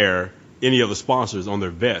can't wear any other sponsors on their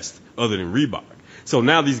vest other than Reebok. So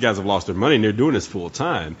now these guys have lost their money and they're doing this full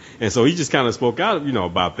time. And so he just kind of spoke out,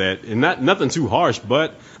 about that, and nothing too harsh,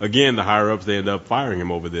 but again, the higher ups, they end up firing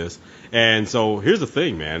him over this. And so here's the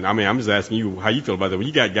thing, man. I mean, I'm just asking you how you feel about that. When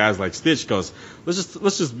you got guys like Stitch, because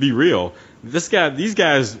let's just be real. These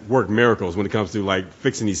guys work miracles when it comes to like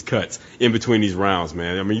fixing these cuts in between these rounds,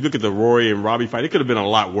 man. I mean, you look at the Rory and Robbie fight, it could have been a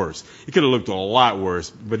lot worse. It could have looked a lot worse.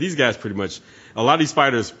 But these guys a lot of these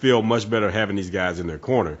fighters feel much better having these guys in their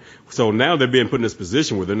corner. So now they're being put in this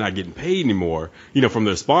position where they're not getting paid anymore, from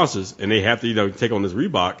their sponsors, and they have to, take on this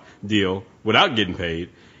Reebok deal without getting paid.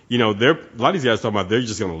 A lot of these guys talking about they're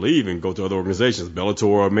just going to leave and go to other organizations, Bellator,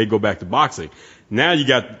 or may go back to boxing. Now you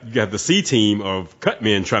got the C team of cut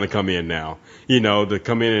men trying to come in now, to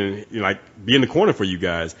come in and be in the corner for you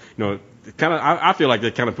guys. I feel like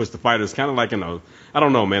that kind of puts the fighters kind of like in an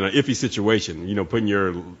iffy situation, putting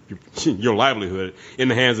your livelihood in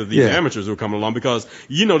the hands of these amateurs who are coming along, because,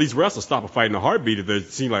 these wrestlers stop a fight in a heartbeat if they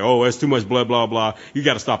seem like, oh, that's too much blah, blah, blah. You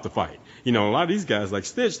got to stop the fight. A lot of these guys like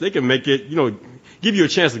Stitch, they can make it, give you a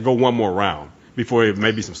chance to go one more round before it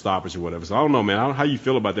may be some stoppage or whatever. So I don't know, man. I don't know how you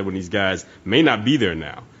feel about that when these guys may not be there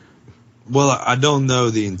now. Well, I don't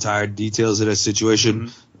know the entire details of that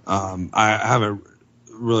situation. Mm-hmm. I haven't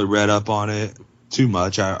really read up on it too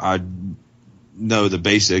much. I know the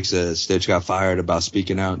basics. Stitch got fired about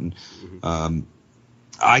speaking out, and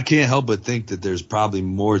I can't help but think that there's probably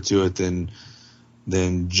more to it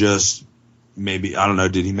than just maybe, I don't know,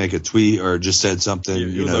 did he make a tweet or just said something?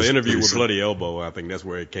 It was an interview with Bloody Elbow. I think that's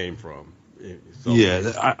where it came from. So,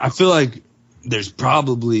 I feel like there's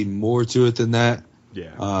probably more to it than that.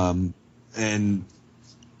 Yeah. And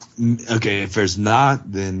okay, if there's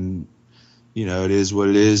not, then it is what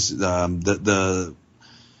it is. The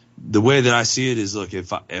way that I see it is, look,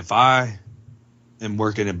 if I am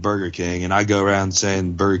working at Burger King and I go around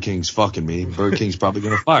saying Burger King's fucking me, Burger King's probably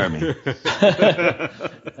going to fire me.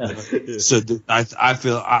 So I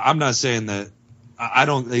feel I'm not saying that I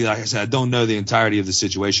don't, like I said, I don't know the entirety of the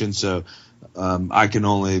situation, so I can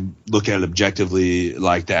only look at it objectively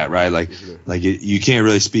like that, right? Like you can't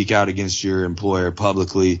really speak out against your employer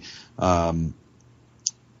publicly.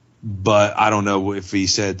 But I don't know if he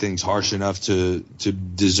said things harsh enough to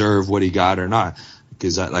deserve what he got or not.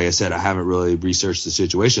 Because, like I said, I haven't really researched the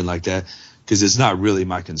situation like that, because it's not really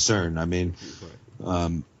my concern. I mean,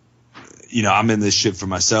 I'm in this shit for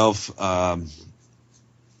myself.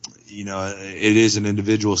 It is an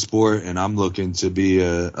individual sport, and I'm looking to be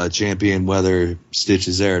a champion whether Stitch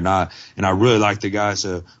is there or not. And I really like the guy,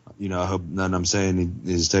 so, I hope nothing I'm saying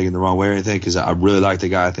is taken the wrong way or anything, because I really like the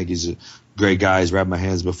guy. I think he's a great guy. He's grabbed my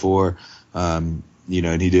hands before, and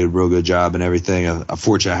he did a real good job and everything.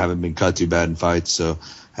 Unfortunately, I haven't been cut too bad in fights, so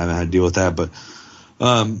haven't had to deal with that. But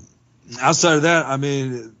outside of that, I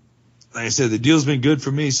mean, like I said, the deal's been good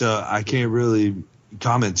for me, so I can't really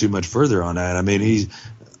comment too much further on that. I mean,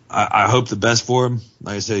 I hope the best for him.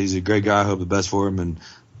 Like I said, he's a great guy. I hope the best for him, and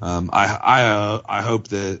I hope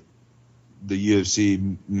that the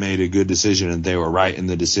UFC made a good decision and they were right in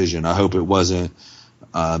the decision. I hope it wasn't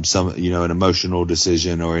an emotional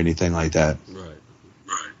decision or anything like that. Right.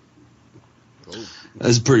 Cool.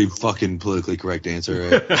 That's a pretty fucking politically correct answer,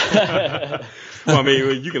 right? Well, I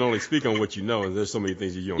mean, you can only speak on what you know, and there's so many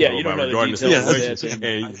things you don't know about regarding the situation.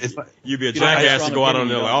 And you'd be a jackass to go out on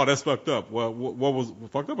there like, oh, that's fucked up. Well, what was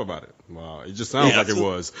fucked up about it? Well, it just sounds like it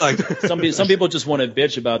was. Like some people just want to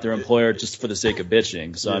bitch about their employer just for the sake of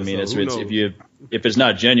bitching. So, I mean, if it's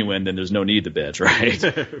not genuine, then there's no need to bitch, right?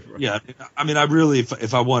 Right. Yeah, I mean, I really,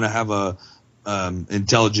 if I want to have a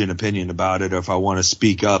intelligent opinion about it, or if I want to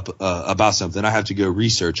speak up about something, I have to go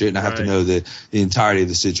research it, and I have to know the entirety of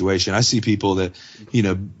the situation. I see people that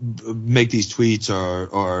make these tweets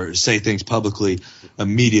or say things publicly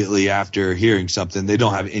immediately after hearing something. They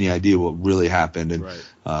don't have any idea what really happened,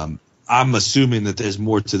 and I'm assuming that there's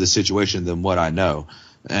more to the situation than what I know.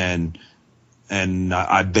 And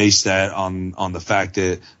I base that on the fact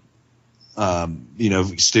that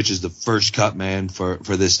Stitch is the first cut man for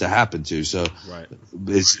this to happen to. So right.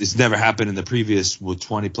 It's never happened in the previous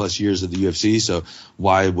 20 plus years of the UFC. So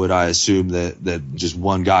why would I assume that just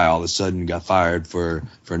one guy all of a sudden got fired for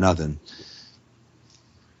nothing?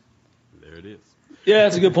 There it is. Yeah,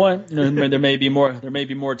 that's a good point. There may be more. There may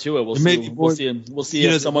be more to it. We'll see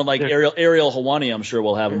if someone like Ariel Helwani, I'm sure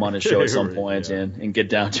we'll have him on his show at some point and get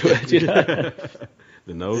down to it.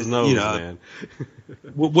 The nose, man.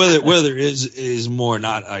 whether it is more or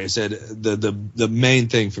not, like I said, the main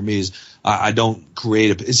thing for me is I don't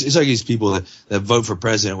create it's like these people that vote for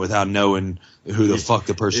president without knowing who the fuck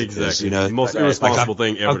the person is. The most irresponsible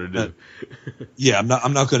thing ever to do. Yeah,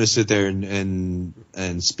 I'm not going to sit there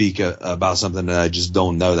and speak about something that I just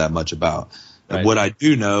don't know that much about. Right. And what I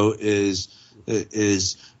do know is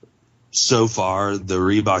so far the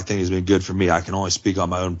Reebok thing has been good for me. I can only speak on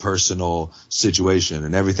my own personal situation,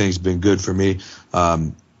 and everything's been good for me.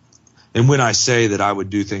 And when I say that I would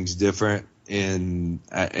do things different in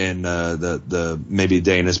the maybe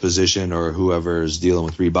Dana's position or whoever is dealing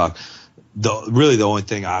with Reebok, the only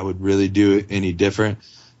thing I would really do any different,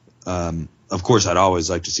 of course I'd always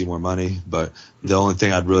like to see more money, but the only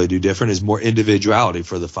thing I'd really do different is more individuality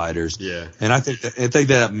for the fighters. Yeah. And I think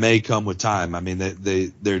that may come with time. I mean,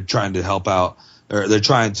 they're trying to help out, or they're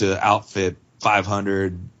trying to outfit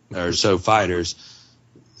 500 or so fighters.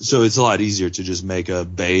 So it's a lot easier to just make a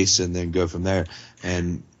base and then go from there.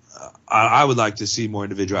 And I would like to see more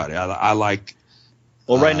individuality. I like.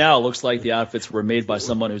 Well, right now it looks like the outfits were made by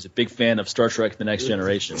someone who's a big fan of Star Trek: The Next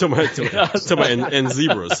Generation. And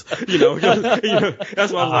zebras.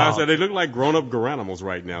 That's what I said. They look like grown-up Garanimals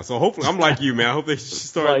right now. So hopefully, I'm like you, man. I hope they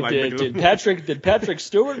start did Patrick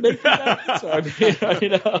Stewart make these outfits? Are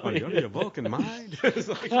you a Vulcan mind?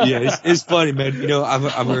 It's funny, man.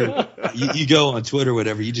 I've heard you go on Twitter, or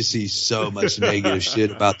whatever. You just see so much negative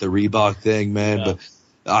shit about the Reebok thing, man. Yeah. But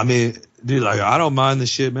I mean, dude, I don't mind the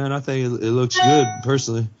shit, man. I think it looks good,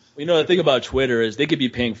 personally. The thing about Twitter is they could be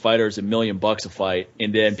paying fighters $1 million a fight,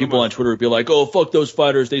 and then people on Twitter would be like, "Oh, fuck those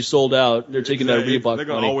fighters, they sold out. They're taking that Reebok money." They're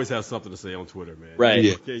gonna always have something to say on Twitter, man.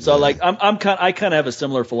 Right. Yeah. So I kind of have a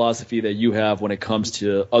similar philosophy that you have when it comes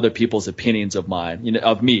to other people's opinions of mine,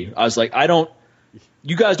 of me. I was like,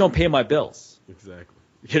 you guys don't pay my bills. Exactly.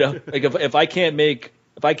 Like if I can't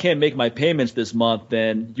make my payments this month,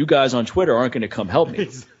 then you guys on Twitter aren't going to come help me.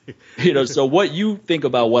 So what you think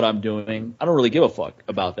about what I'm doing, I don't really give a fuck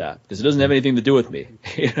about that because it doesn't have anything to do with me.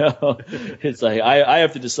 It's like I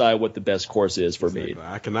have to decide what the best course is for me.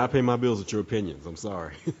 I cannot pay my bills with your opinions. I'm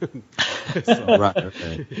sorry. Right.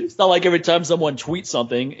 Okay. It's not like every time someone tweets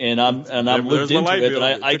something and I'm looped into it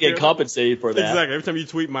that I get compensated for that. Exactly. Every time you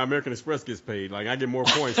tweet, my American Express gets paid. Like I get more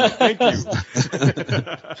points. So thank you.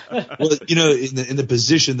 Well, in the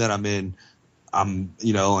position that I'm in, I'm,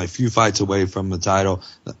 only a few fights away from the title.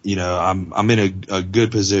 I'm in a good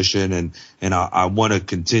position and I want to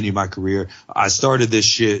continue my career. I started this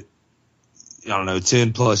shit,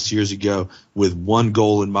 10 plus years ago with one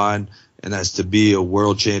goal in mind, and that's to be a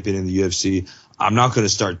world champion in the UFC. I'm not going to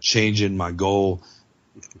start changing my goal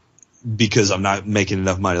because I'm not making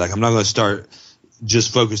enough money. Like I'm not going to start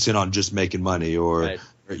just focusing on just making money or, right.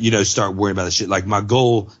 Start worrying about the shit. Like my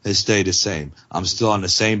goal has stayed the same. I'm still on the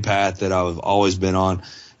same path that I've always been on.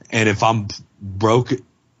 And if I'm broke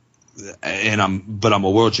but I'm a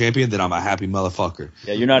world champion, then I'm a happy motherfucker.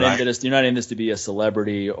 Yeah, you're not in this. You're not in this to be a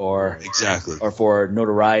celebrity or exactly or for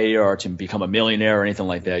notoriety or to become a millionaire or anything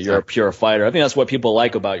like that. You're a pure fighter. I think that's what people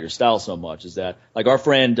like about your style so much is that, like our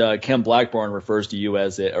friend Ken Blackburn refers to you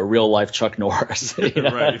as a real life Chuck Norris.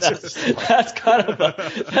 Right. That's kind of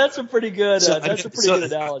that's a pretty good good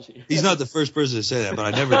analogy. He's not the first person to say that, but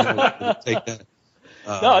I never know to take that.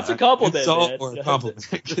 No, it's a compliment. It's all for a compliment.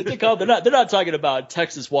 It's a compliment. They're not talking about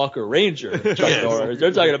Texas Walker Ranger Chuck Norris.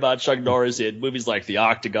 They're talking about Chuck Norris in movies like The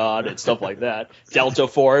Octagon and stuff like that. Delta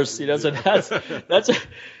Force. So that's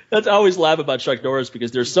I always laugh about Chuck Norris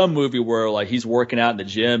because there's some movie where like he's working out in the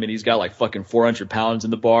gym and he's got like fucking 400 pounds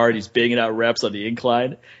in the bar and he's banging out reps on the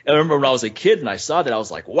incline. And I remember when I was a kid and I saw that I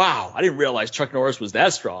was like, wow, I didn't realize Chuck Norris was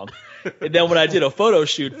that strong. And then when I did a photo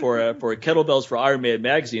shoot for Kettlebells for Iron Man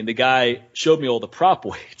magazine, the guy showed me all the prop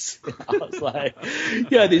weights. I was like,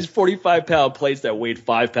 yeah, these 45-pound plates that weighed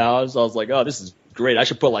 5 pounds. I was like, oh, this is great. I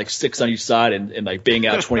should put like 6 on each side and like bang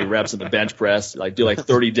out 20 reps in the bench press, like do like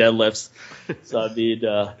 30 deadlifts. So I mean,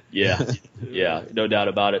 yeah, no doubt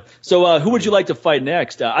about it. So who would you like to fight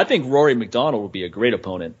next? I think Rory McDonald would be a great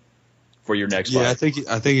opponent for your next fight. Yeah,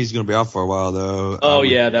 I think he's going to be out for a while though. Oh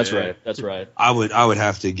yeah, that's right. That's right. I would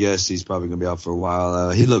have to guess he's probably going to be out for a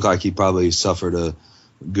while. He looked like he probably suffered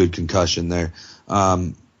good concussion there.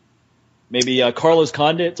 Maybe Carlos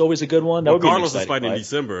Condit. It's always a good one. That would be Carlos an is fighting fight. in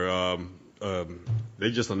December.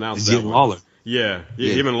 They just announced Is that he one. Lawler? Yeah,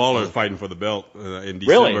 him and Lawler are fighting for the belt in December.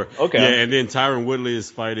 Really? Okay. Yeah, and then Tyron Woodley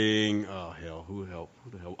is fighting. Oh hell, who the hell?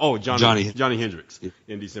 Oh, Johnny Hendricks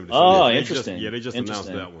in December. Oh, yeah, interesting. They just announced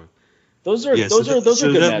that one. Those are good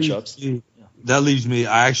matchups. That leaves me.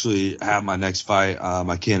 I actually have my next fight.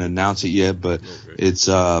 I can't announce it yet, but it's.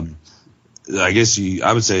 I guess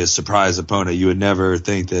I would say a surprise opponent. You would never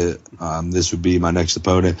think that this would be my next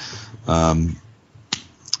opponent.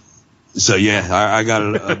 So yeah, I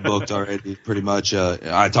got it booked already. Pretty much.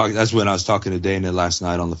 That's when I was talking to Dana last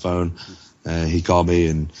night on the phone. He called me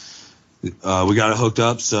and we got it hooked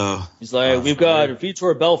up. So he's like, "We've got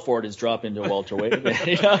Vitor Belfort is dropping to welterweight."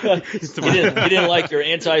 he didn't like your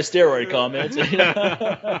anti-steroid comments.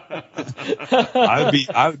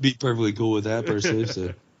 I would be perfectly cool with that personally.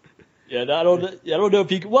 So. Yeah, I don't know if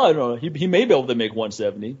he. Well, I don't know. He may be able to make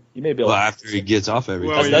 170. He may be able. Well, after he gets off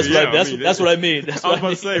everything. Well, that's what I mean. I was about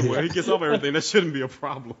to say, when he gets off everything, that shouldn't be a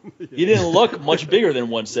problem. He didn't look much bigger than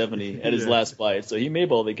 170 at his last fight, so he may be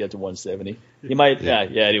able to get to 170. He might. Yeah.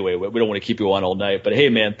 Anyway, we don't want to keep you on all night, but hey,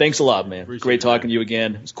 man, thanks a lot, man. Great talking to you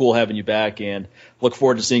again. It's cool having you back, and look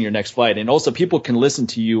forward to seeing your next fight. And also, people can listen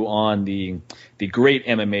to you on the Great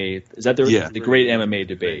MMA. Is that the Great MMA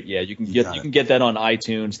Debate? Yeah, you can get that on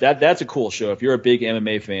iTunes. That's a cool show. If you're a big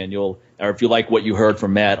MMA fan, or if you like what you heard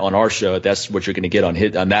from Matt on our show, that's what you're going to get on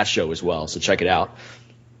that show as well. So check it out.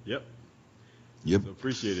 Yep. So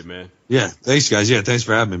appreciate it, man. Yeah, thanks, guys. Yeah, thanks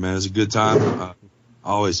for having me, man. It was a good time.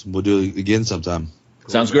 Always. We'll do it again sometime. Cool.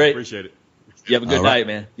 Sounds great. Appreciate it. You have a good night,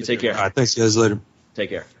 man. You take care. All right, thanks, guys. Later. Take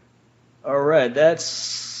care. All right,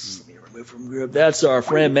 let me remove from group. That's our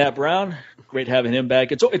friend Matt Brown. Great having him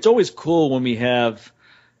back. It's always cool when we have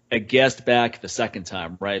a guest back the second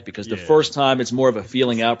time, right? Because the first time it's more of a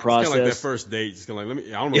feeling out process. It's kind of like that first date. It's kind of like,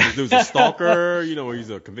 I don't know if this dude's a stalker, or he's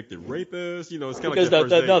a convicted rapist. It's kind of like that first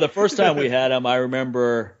date. No, the first time we had him, I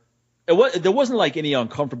remember there wasn't like any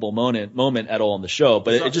uncomfortable moment at all in the show,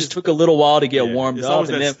 but it just took a little while to get warmed up. It's always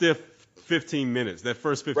that stiff 15 minutes. That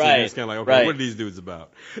first 15 minutes, kind of like, okay, what are these dudes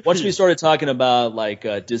about? Once we started talking about like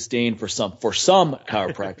disdain for some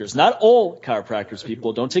chiropractors, not all chiropractors,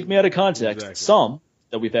 people, don't take me out of context. Some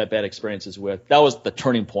that we've had bad experiences with. That was the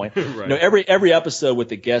turning point. Right. Every episode with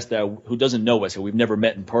the guest who doesn't know us, who we've never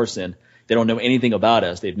met in person, they don't know anything about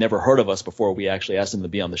us, they've never heard of us before we actually asked them to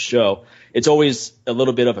be on the show. It's always a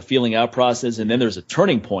little bit of a feeling out process, and then there's a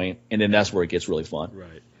turning point, and then that's where it gets really fun.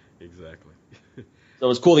 Right. Exactly. So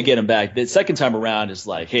it's cool to get him back. The second time around is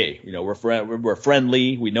like, hey, we're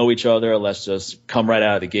friendly, we know each other. Let's just come right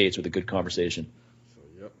out of the gates with a good conversation.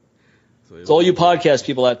 So all you podcast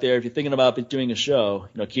people out there, if you're thinking about doing a show,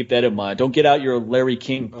 keep that in mind. Don't get out your Larry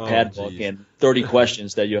King pad book and 30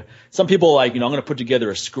 questions that some people like, I'm going to put together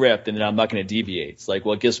a script and then I'm not going to deviate. It's like,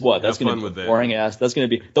 well, guess what? That's going to be boring ass. That's going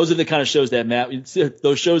to be, those are the kind of shows that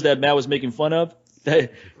Matt was making fun of.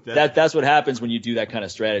 That's what happens when you do that kind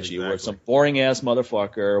of strategy, where it's some boring ass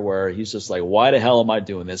motherfucker where he's just like, why the hell am I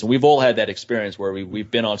doing this? And we've all had that experience where we've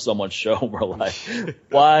been on someone's show and we're like,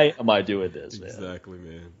 why am I doing this, man? Exactly,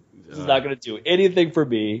 man. This is not going to do anything for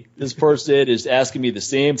me. This person is asking me the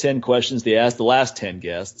same 10 questions they asked the last 10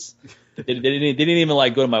 guests. They didn't even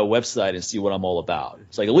like go to my website and see what I'm all about.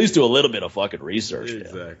 It's like, at least do a little bit of fucking research.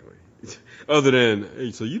 Exactly. Man. Other than,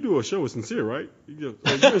 hey, so you do a show with Sincere, right? You're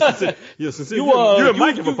Sincere. You and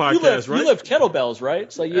Mike have a podcast, right? You lift kettlebells, right?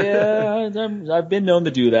 It's like, I've been known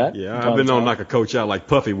to do that. Yeah, I've been known to knock a coach out like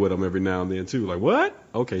Puffy with him every now and then too. Like, what?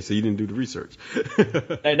 Okay, so you didn't do the research.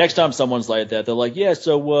 Hey, next time someone's like that, they're like, yeah,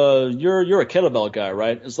 so you're a kettlebell guy,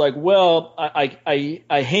 right? It's like, well, I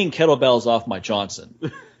hang kettlebells off my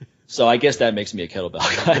Johnson. So I guess that makes me a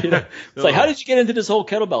kettlebell guy. It's like, how did you get into this whole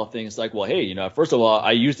kettlebell thing? It's like, well, hey, first of all,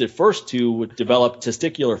 I used it first to develop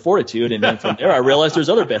testicular fortitude, and then from there I realized there's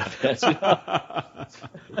other benefits. Thinking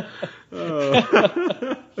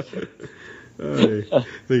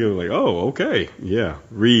like, oh, okay, yeah,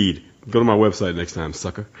 read. Go to my website next time,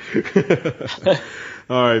 sucker.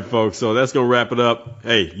 All right, folks, so that's going to wrap it up.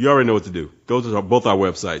 Hey, you already know what to do. Go to both our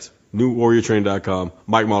websites, newwarriortraining.com,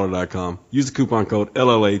 MikeMahler.com. Use the coupon code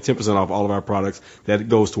LLA, 10% off all of our products. That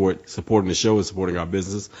goes toward supporting the show and supporting our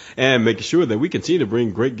business and making sure that we continue to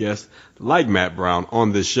bring great guests like Matt Brown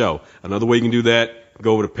on this show. Another way you can do that,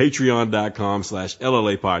 go over to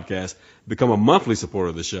patreon.com/LLA podcast. Become a monthly supporter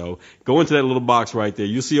of the show. Go into that little box right there.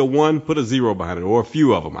 You'll see a 1, put a 0 behind it, or a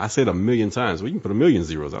few of them. I said 1,000,000 times. Well, you can put 1,000,000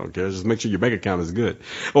 zeros. I don't care. Just make sure your bank account is good.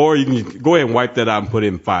 Or you can go ahead and wipe that out and put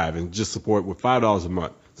in 5 and just support with $5 a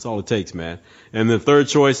month. That's all it takes, man. And the third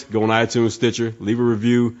choice, go on iTunes, Stitcher, leave a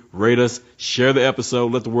review, rate us, share the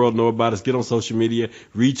episode, let the world know about us, get on social media,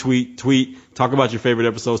 retweet, tweet, talk about your favorite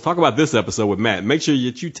episodes, talk about this episode with Matt. Make sure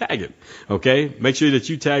that you tag him, okay? Make sure that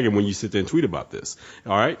you tag him when you sit there and tweet about this.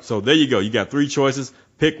 All right? So there you go. You got 3 choices.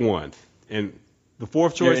 Pick one. And the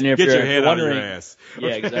fourth choice, get your head out of your ass. Yeah,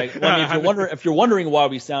 exactly. Well, I mean, if you're wondering why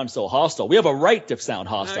we sound so hostile, we have a right to sound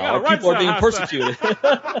hostile. People are being persecuted.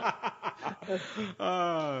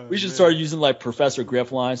 We should start using like Professor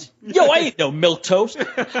Griff lines. Yo, I ain't no milquetoast.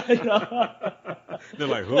 They're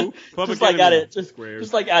like, who? Public just like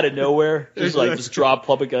just like out of nowhere, just drop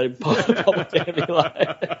public enemy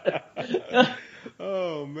line.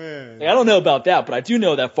 Oh man! Like, I don't know about that, but I do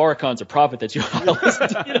know that Farrakhan's a prophet that you ought to listen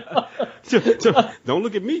to. Don't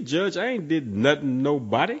look at me, Judge. I ain't did nothing,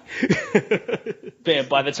 nobody. Man,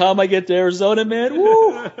 by the time I get to Arizona, man,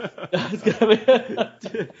 woo!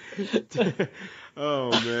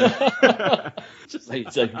 Oh man! It's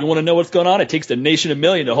like, you want to know what's going on? It takes the nation a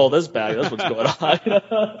million to hold us back. That's what's going on.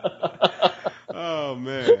 Oh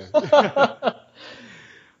man!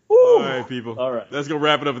 All right, people. All right. Let's go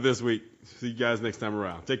wrap it up for this week. See you guys next time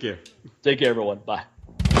around. Take care. Take care, everyone. Bye.